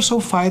we also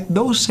fight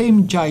those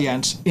same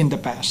giants in the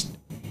past.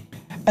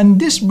 And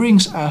this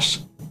brings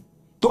us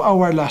to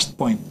our last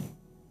point.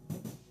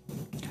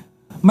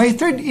 My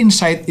third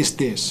insight is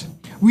this.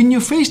 When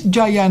you face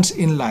giants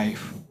in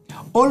life,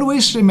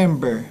 always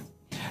remember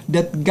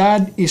that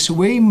God is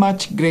way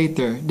much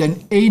greater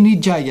than any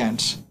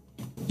giants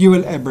you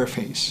will ever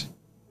face.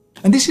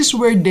 And this is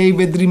where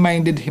David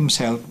reminded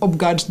himself of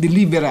God's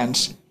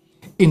deliverance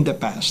in the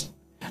past.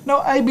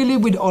 Now, I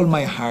believe with all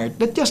my heart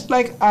that just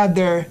like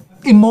other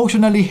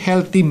emotionally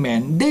healthy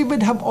men,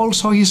 David have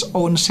also his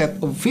own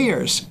set of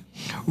fears.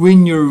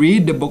 When you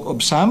read the book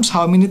of Psalms,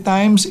 how many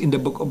times in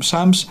the book of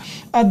Psalms,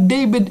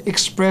 David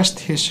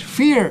expressed his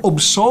fear of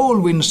Saul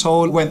when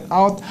Saul went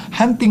out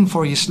hunting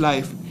for his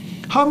life?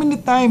 How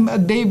many times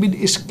David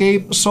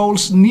escaped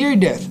Saul's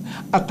near-death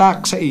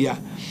attack sa iya?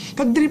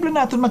 Kag diri lang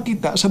natin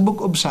makita sa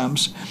book of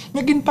Psalms,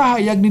 nga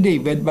ginpahayag ni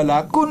David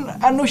bala kung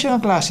ano siya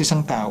nga klase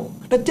sang tao.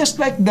 That just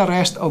like the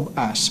rest of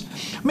us,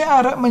 may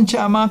ara man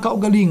siya ang mga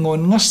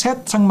kaugalingon nga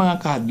set sang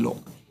mga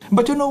kahadlok.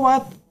 But you know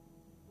what?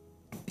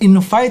 In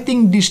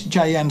fighting these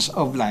giants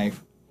of life,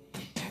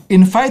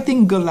 in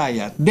fighting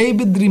Goliath,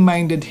 David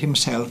reminded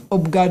himself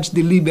of God's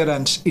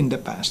deliverance in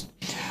the past.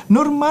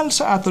 Normal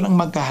sa aton ang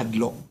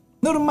magkahadlok.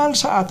 Normal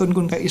sa aton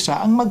kung kaisa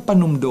ang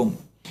magpanumdom.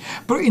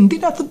 Pero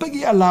hindi natin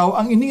pag-ialaw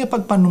ang ini nga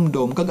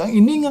pagpanumdom kag ang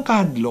ini nga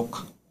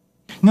kahadlok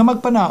nga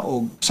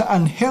magpanaog sa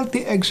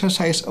unhealthy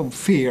exercise of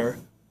fear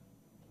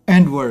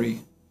and worry.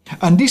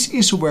 And this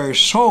is where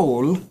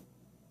Saul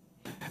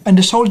and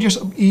the soldiers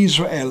of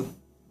Israel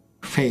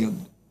failed.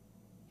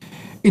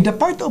 In the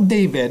part of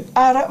David,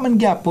 ara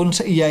man gyapon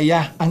sa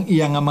iyaya ang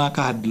iya nga mga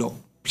kahadlok.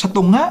 Sa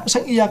tunga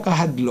sang iya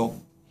kahadlok,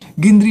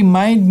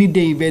 ginremind ni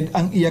David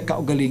ang iya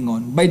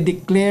kaugalingon by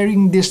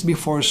declaring this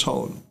before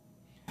Saul.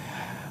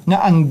 Nga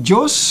ang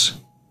Diyos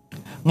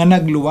nga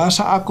nagluwa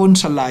sa akon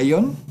sa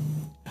lion,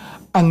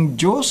 ang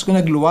Diyos nga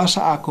nagluwa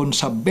sa akon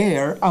sa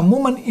bear, amo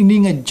man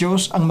ini nga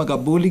Diyos ang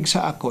magabulig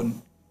sa akon,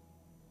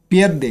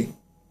 pierde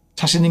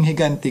sa sining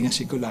higanti nga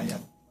si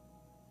Goliath.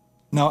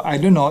 Now,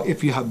 I don't know if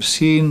you have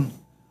seen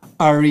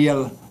a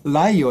real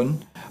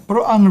lion,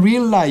 pero ang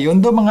real lion,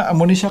 do mga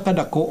amo ni siya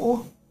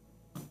kadako.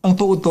 Ang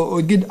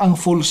tuo-tuo, gid ang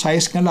full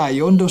size nga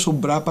lion, do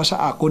sobra pa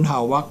sa akon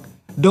hawak.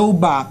 Do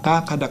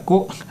baka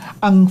kadako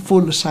ang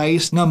full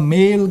size nga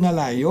male nga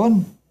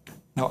lion.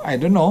 Now, I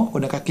don't know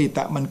kung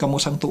nakakita man kamo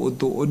sang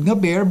tuod-tuod nga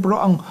bear,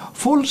 pero ang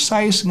full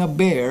size nga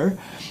bear,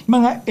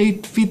 mga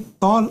 8 feet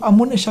tall,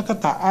 amo na siya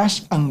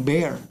kataas ang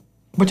bear.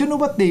 But you know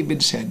what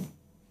David said?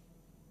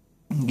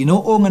 Ang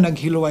Ginoo nga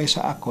naghilway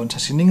sa akon sa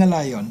sining nga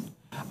lion,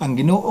 ang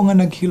Ginoo nga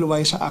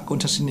naghilway sa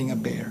akon sa sining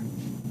nga bear.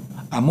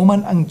 Amo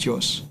man ang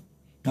Dios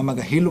nga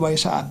magahilway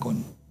sa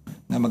akon,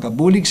 nga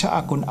magabulig sa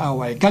akon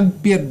away kag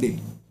pierde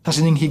sa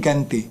sining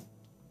higanti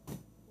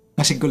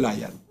nga si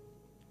Goliath.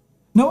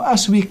 Now,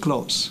 as we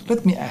close,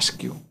 let me ask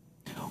you,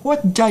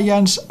 what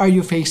giants are you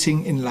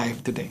facing in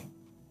life today?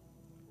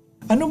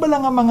 Ano ba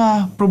lang ang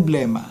mga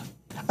problema?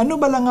 Ano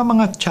ba lang ang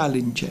mga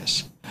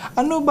challenges?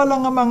 Ano ba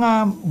lang ang mga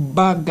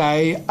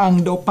bagay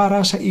ang daw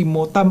para sa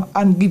imo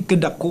tam-an gid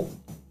kadako,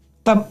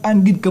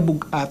 tam-an gid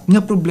kabugat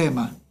nga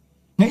problema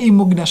nga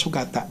imo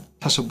ginasugata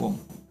sa subong?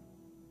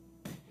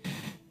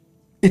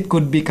 It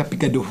could be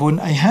kapigaduhon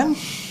ayhan.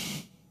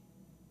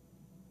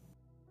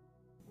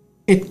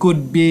 It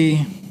could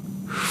be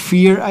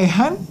fear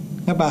ayhan,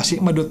 nga basi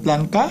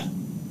madutlan ka.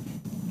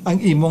 Ang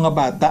imo nga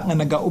bata nga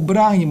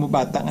nagaubra, ang imo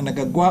bata nga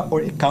nagagwa,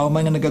 or ikaw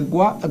man nga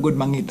nagagwa, agud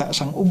mangita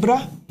sang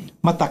ubra,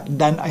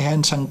 matakdan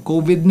ayhan sang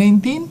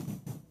COVID-19.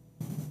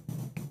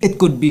 It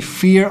could be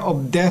fear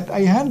of death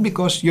ayhan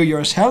because you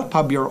yourself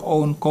have your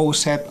own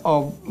co-set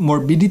of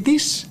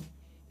morbidities.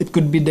 It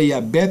could be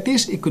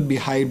diabetes, it could be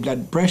high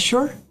blood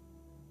pressure.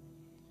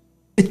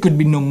 It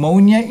could be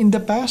pneumonia in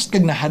the past,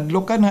 kag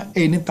nahadlo ka na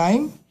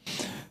anytime.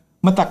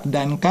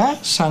 Matakdan ka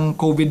sang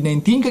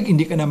COVID-19 kag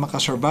hindi ka na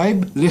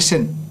makasurvive.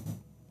 Listen,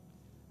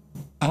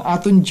 ang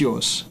aton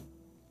Diyos,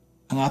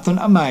 ang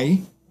aton Amay,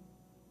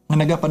 nga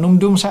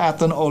nagapanumdum sa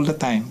aton all the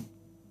time,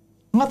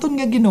 ang aton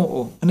nga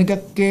Ginoo, ang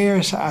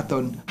naga-care sa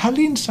aton,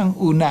 halin sang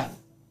una,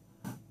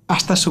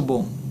 hasta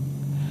subong.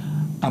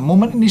 Amo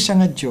man ini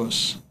siya nga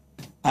Diyos,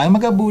 ang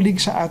magabulig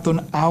sa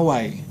aton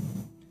away,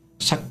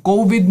 sa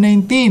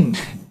COVID-19,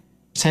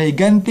 sa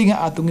higanti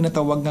nga atong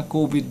ginatawag nga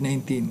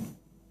COVID-19.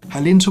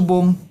 Halin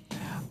subong,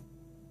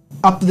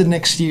 up to the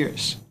next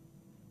years.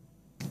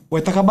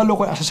 Wala kabalo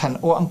ko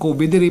asasan o ang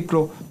COVID diri,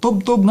 pero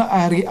tub-tub nga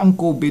ari ang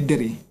COVID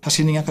diri sa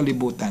sining nga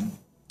kalibutan.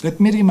 Let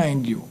me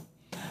remind you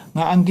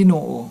nga ang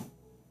Ginoo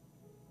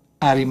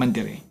ari man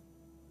diri.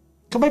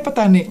 Kabay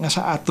patani nga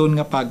sa aton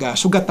nga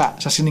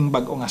sugata sa sining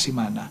bag-o nga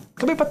semana.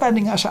 Kabay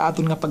patani nga sa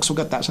aton nga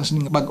pagsugata sa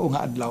sining bag-o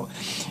nga adlaw.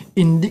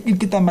 Indi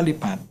kita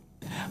malipat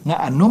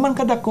nga ano man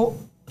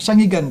kadako sang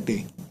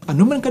higanti,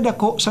 ano man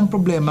kadako sang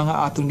problema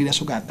nga aton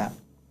ginasugata.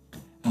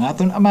 Ang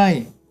aton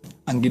Amay,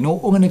 ang Ginoo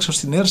nga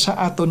nagsustener sa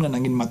aton nga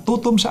nangin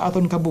matutom sa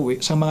aton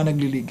kabuhi sa mga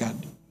nagliligad.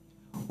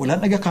 Wala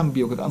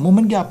nagakambyo kag amo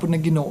man gyapon na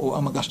Ginoo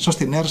ang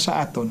magasustener sa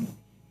aton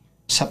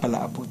sa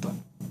palaabuton.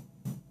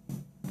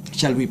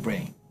 Shall we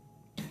pray?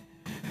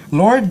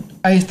 Lord,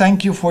 I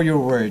thank you for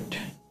your word.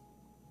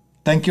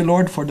 Thank you,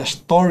 Lord, for the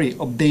story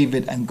of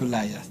David and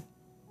Goliath.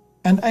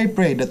 And I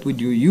pray that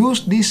would you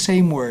use these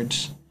same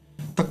words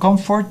to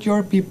comfort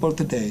your people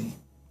today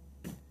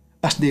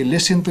as they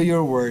listen to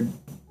your word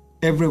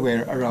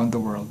everywhere around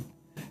the world.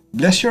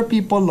 Bless your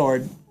people,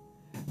 Lord.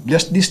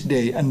 Bless this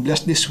day and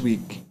bless this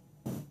week,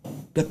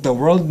 that the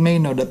world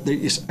may know that there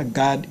is a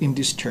God in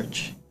this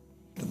church,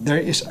 that there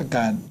is a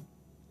God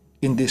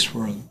in this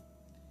world.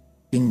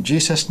 In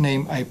Jesus'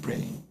 name I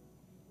pray.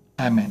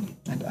 Amen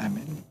and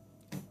amen.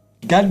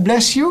 God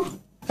bless you.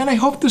 And I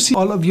hope to see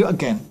all of you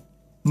again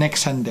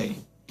next Sunday.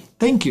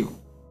 Thank you.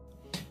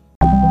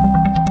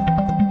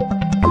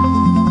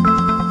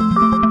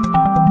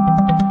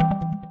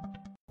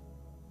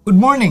 Good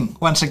morning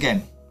once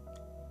again.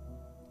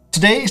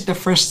 Today is the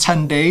first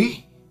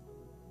Sunday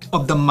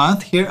of the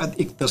month here at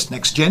IKTHUS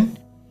NextGen.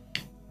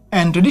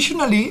 And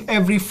traditionally,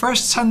 every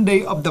first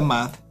Sunday of the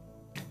month,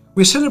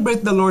 we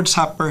celebrate the Lord's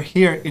Supper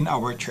here in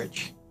our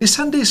church. This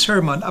Sunday's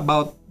sermon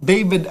about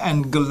David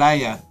and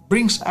Goliath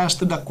brings us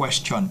to the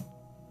question,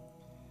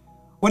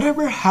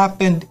 whatever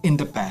happened in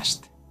the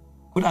past,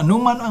 kung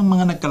anuman ang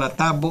mga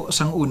nagkalatabo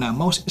sang una,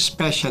 most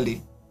especially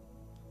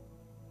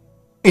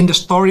in the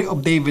story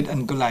of David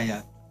and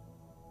Goliath,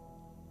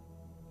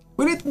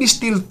 will it be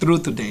still true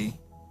today?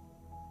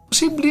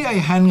 Posible ay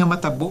han nga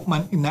matabo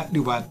man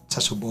inaliwat sa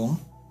subong?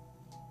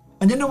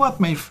 And you know what,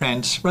 my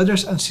friends,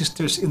 brothers and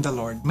sisters in the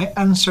Lord, my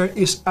answer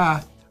is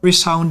a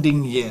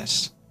resounding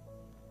yes.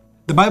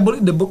 The Bible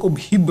in the book of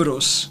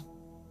Hebrews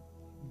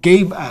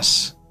gave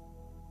us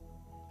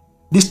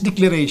this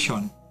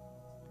declaration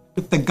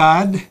that the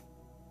God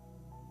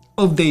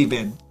of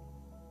David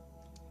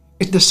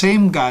is the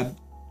same God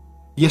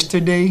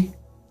yesterday,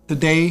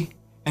 today,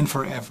 and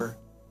forever.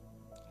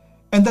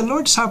 And the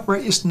Lord's Supper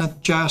is not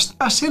just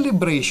a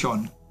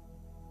celebration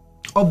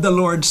of the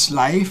Lord's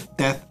life,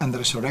 death, and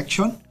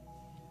resurrection,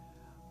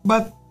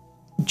 but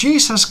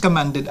Jesus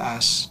commanded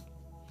us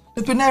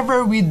that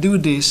whenever we do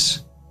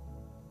this,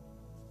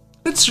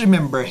 let's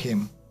remember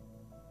Him.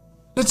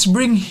 Let's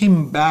bring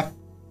Him back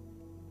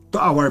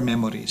to our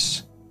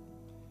memories.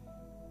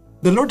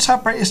 The Lord's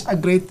Supper is a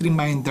great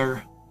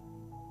reminder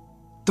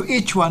to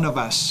each one of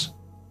us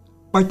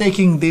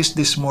partaking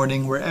this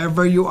morning,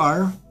 wherever you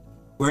are,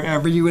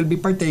 wherever you will be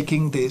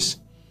partaking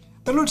this.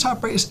 The Lord's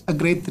Supper is a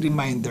great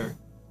reminder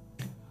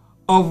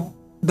of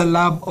the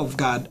love of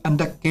God and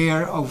the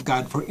care of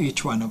God for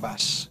each one of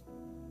us.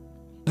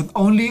 Not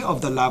only of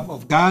the love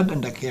of God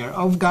and the care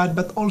of God,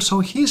 but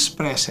also His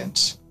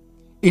presence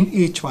in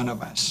each one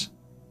of us.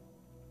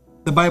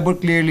 The Bible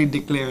clearly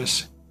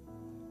declares,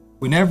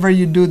 whenever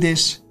you do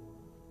this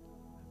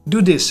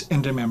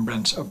in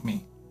remembrance of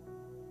me.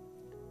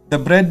 The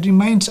bread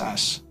reminds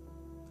us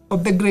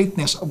of the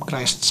greatness of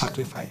Christ's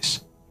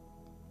sacrifice.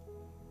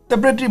 The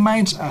bread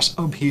reminds us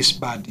of His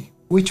body,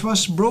 which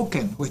was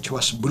broken, which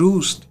was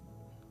bruised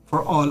for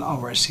all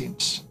our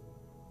sins.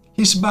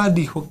 His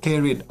body who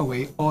carried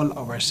away all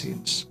our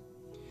sins.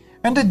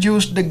 And the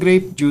juice, the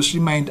grape juice,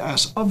 remind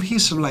us of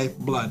His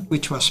lifeblood,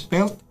 which was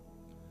spilled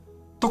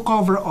to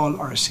cover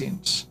all our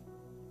sins.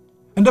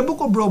 And the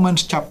book of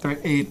Romans chapter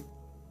 8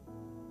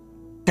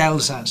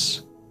 tells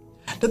us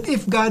that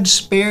if God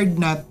spared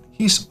not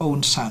His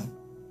own Son,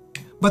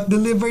 but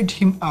delivered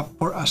Him up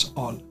for us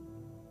all,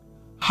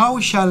 how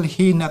shall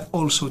He not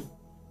also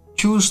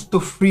choose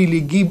to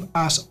freely give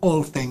us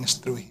all things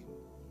through Him?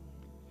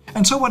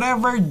 And so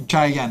whatever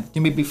giant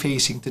you may be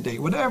facing today,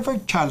 whatever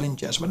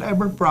challenges,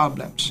 whatever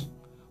problems,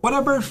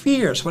 whatever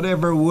fears,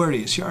 whatever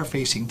worries you are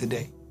facing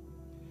today,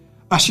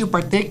 as you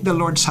partake the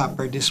Lord's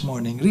Supper this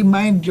morning,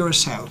 remind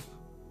yourself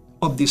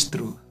of this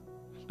truth,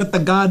 that the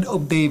God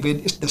of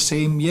David is the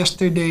same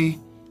yesterday,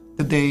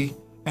 today,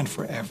 and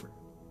forever.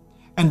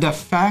 And the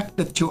fact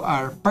that you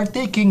are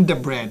partaking the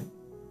bread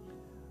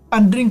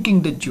and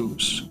drinking the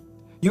juice,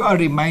 you are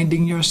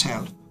reminding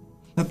yourself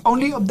not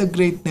only of the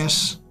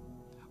greatness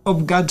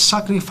of God's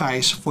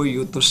sacrifice for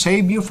you to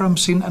save you from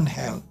sin and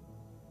hell,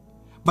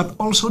 but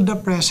also the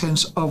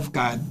presence of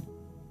God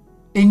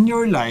in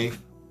your life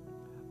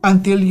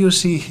until you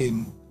see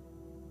Him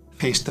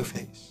face to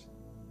face.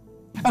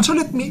 And so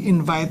let me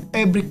invite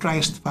every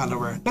Christ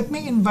follower, let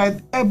me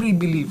invite every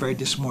believer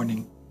this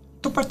morning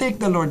to partake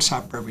the Lord's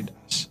Supper with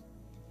us.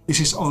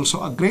 This is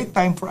also a great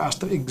time for us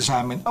to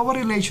examine our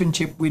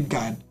relationship with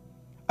God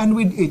and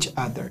with each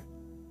other.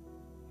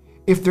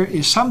 If there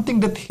is something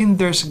that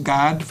hinders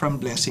God from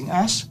blessing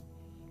us,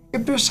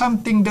 if there's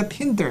something that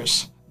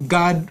hinders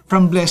God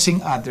from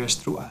blessing others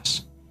through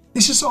us,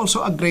 this is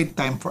also a great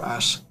time for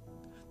us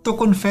to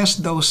confess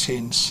those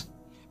sins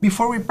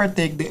before we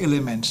partake the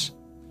elements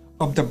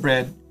of the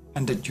bread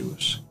and the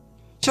juice.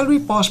 Shall we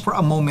pause for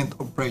a moment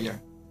of prayer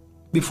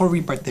before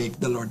we partake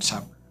the Lord's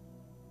Supper?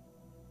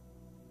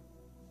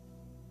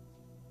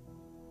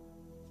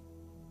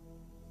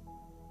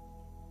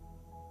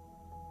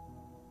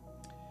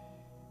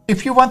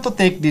 If you want to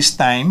take this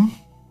time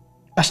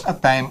as a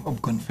time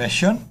of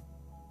confession,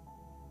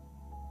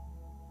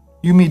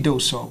 you may do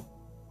so.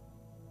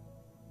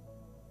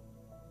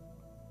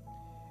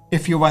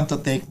 If you want to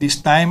take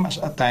this time as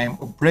a time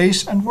of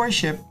praise and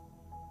worship,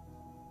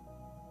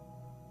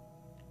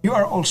 you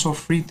are also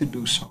free to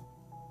do so.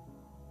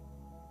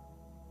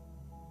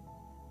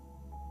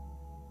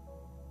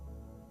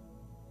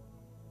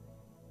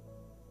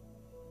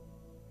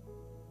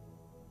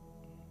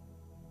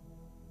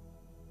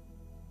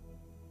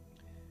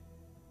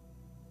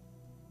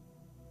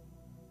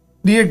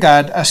 Dear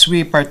God, as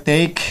we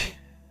partake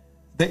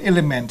the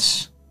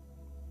elements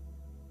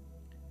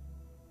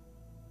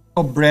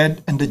of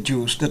bread and the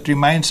juice that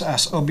reminds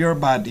us of your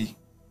body,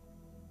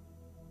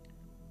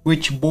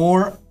 which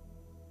bore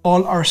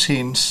all our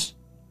sins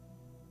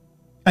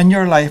and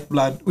your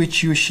lifeblood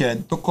which you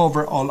shed to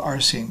cover all our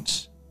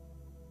sins.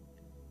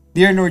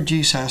 Dear Lord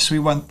Jesus, we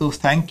want to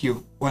thank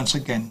you once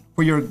again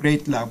for your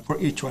great love for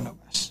each one of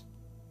us.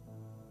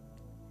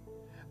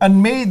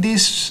 And may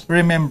this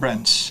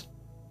remembrance,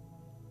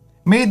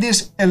 may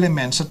these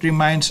elements that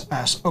reminds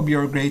us of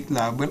your great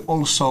love will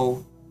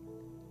also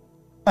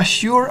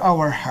assure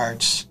our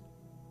hearts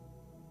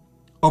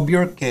of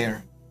your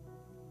care,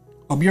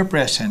 of your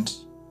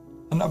presence,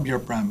 and of your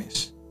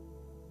promise.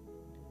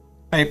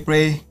 I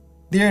pray,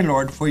 dear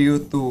Lord, for you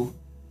to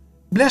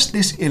bless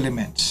these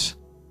elements.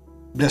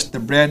 Bless the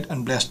bread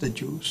and bless the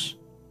juice.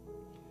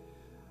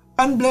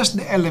 And bless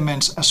the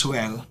elements as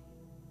well,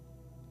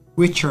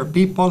 which your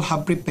people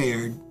have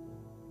prepared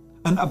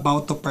and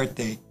about to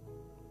partake.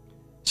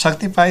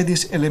 Sanctify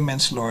these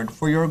elements, Lord,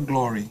 for your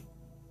glory.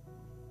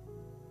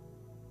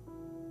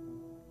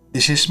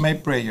 This is my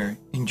prayer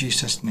in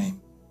Jesus' name.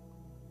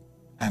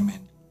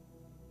 Amen.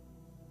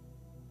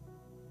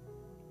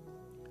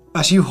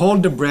 As you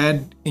hold the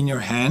bread in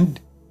your hand,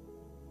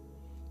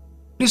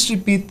 please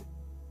repeat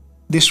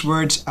these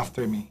words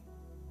after me.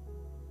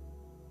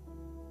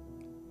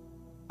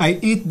 I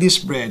eat this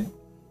bread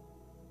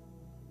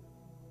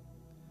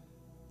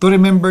to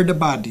remember the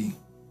body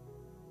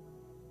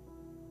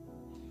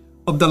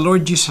of the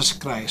Lord Jesus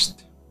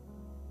Christ,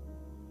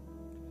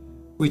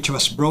 which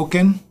was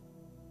broken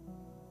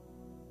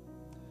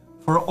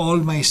for all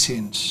my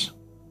sins.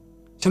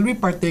 Shall we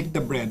partake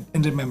the bread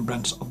in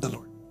remembrance of the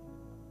Lord?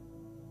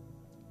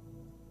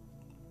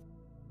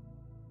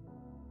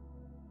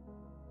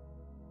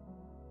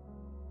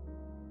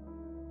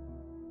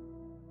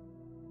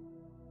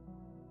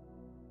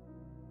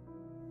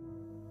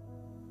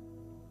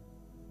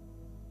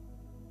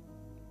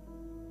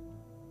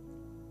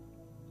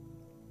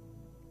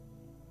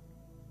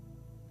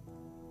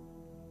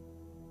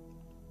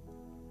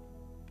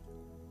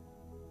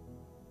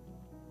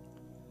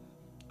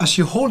 As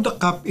you hold the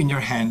cup in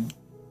your hand,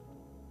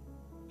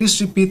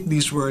 please repeat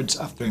these words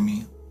after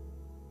me.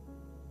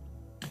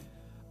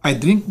 I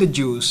drink the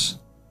juice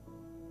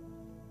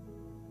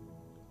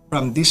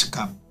from this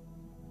cup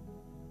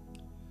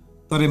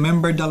to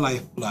remember the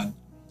lifeblood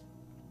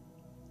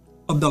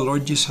of the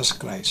Lord Jesus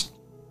Christ,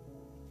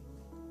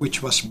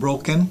 which was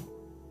broken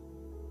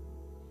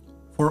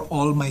for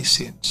all my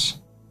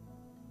sins.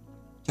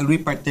 Shall we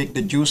partake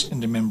the juice in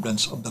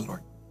remembrance of the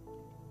Lord?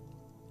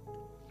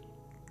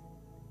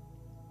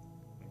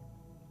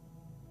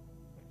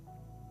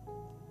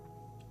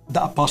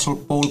 The Apostle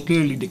Paul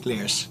clearly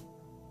declares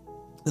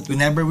that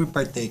whenever we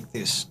partake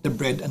this, the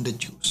bread and the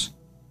juice,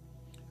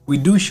 we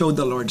do show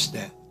the Lord's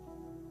death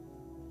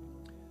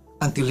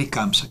until He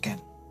comes again.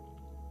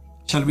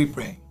 Shall we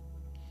pray?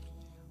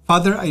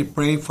 Father, I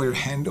pray for your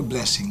hand of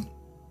blessing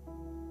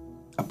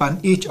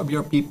upon each of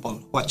your people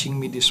watching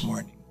me this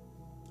morning.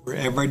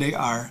 Wherever they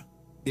are,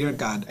 dear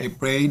God, I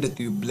pray that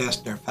you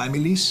bless their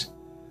families.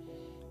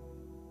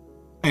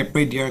 I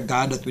pray, dear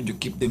God, that would you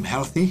keep them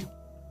healthy.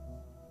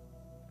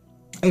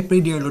 I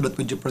pray, dear Lord, that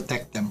would you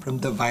protect them from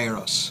the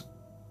virus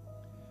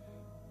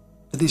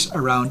that is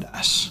around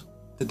us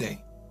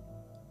today.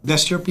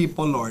 Bless your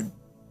people, Lord.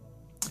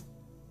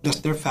 Bless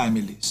their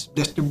families.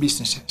 Bless their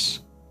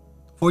businesses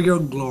for your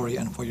glory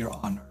and for your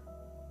honor.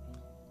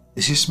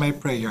 This is my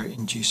prayer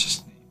in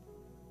Jesus' name.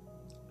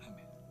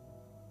 Amen.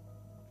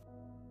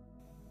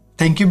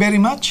 Thank you very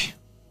much.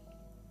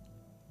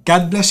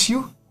 God bless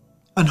you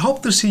and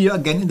hope to see you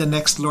again in the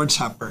next Lord's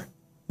Supper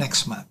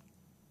next month.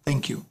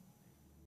 Thank you.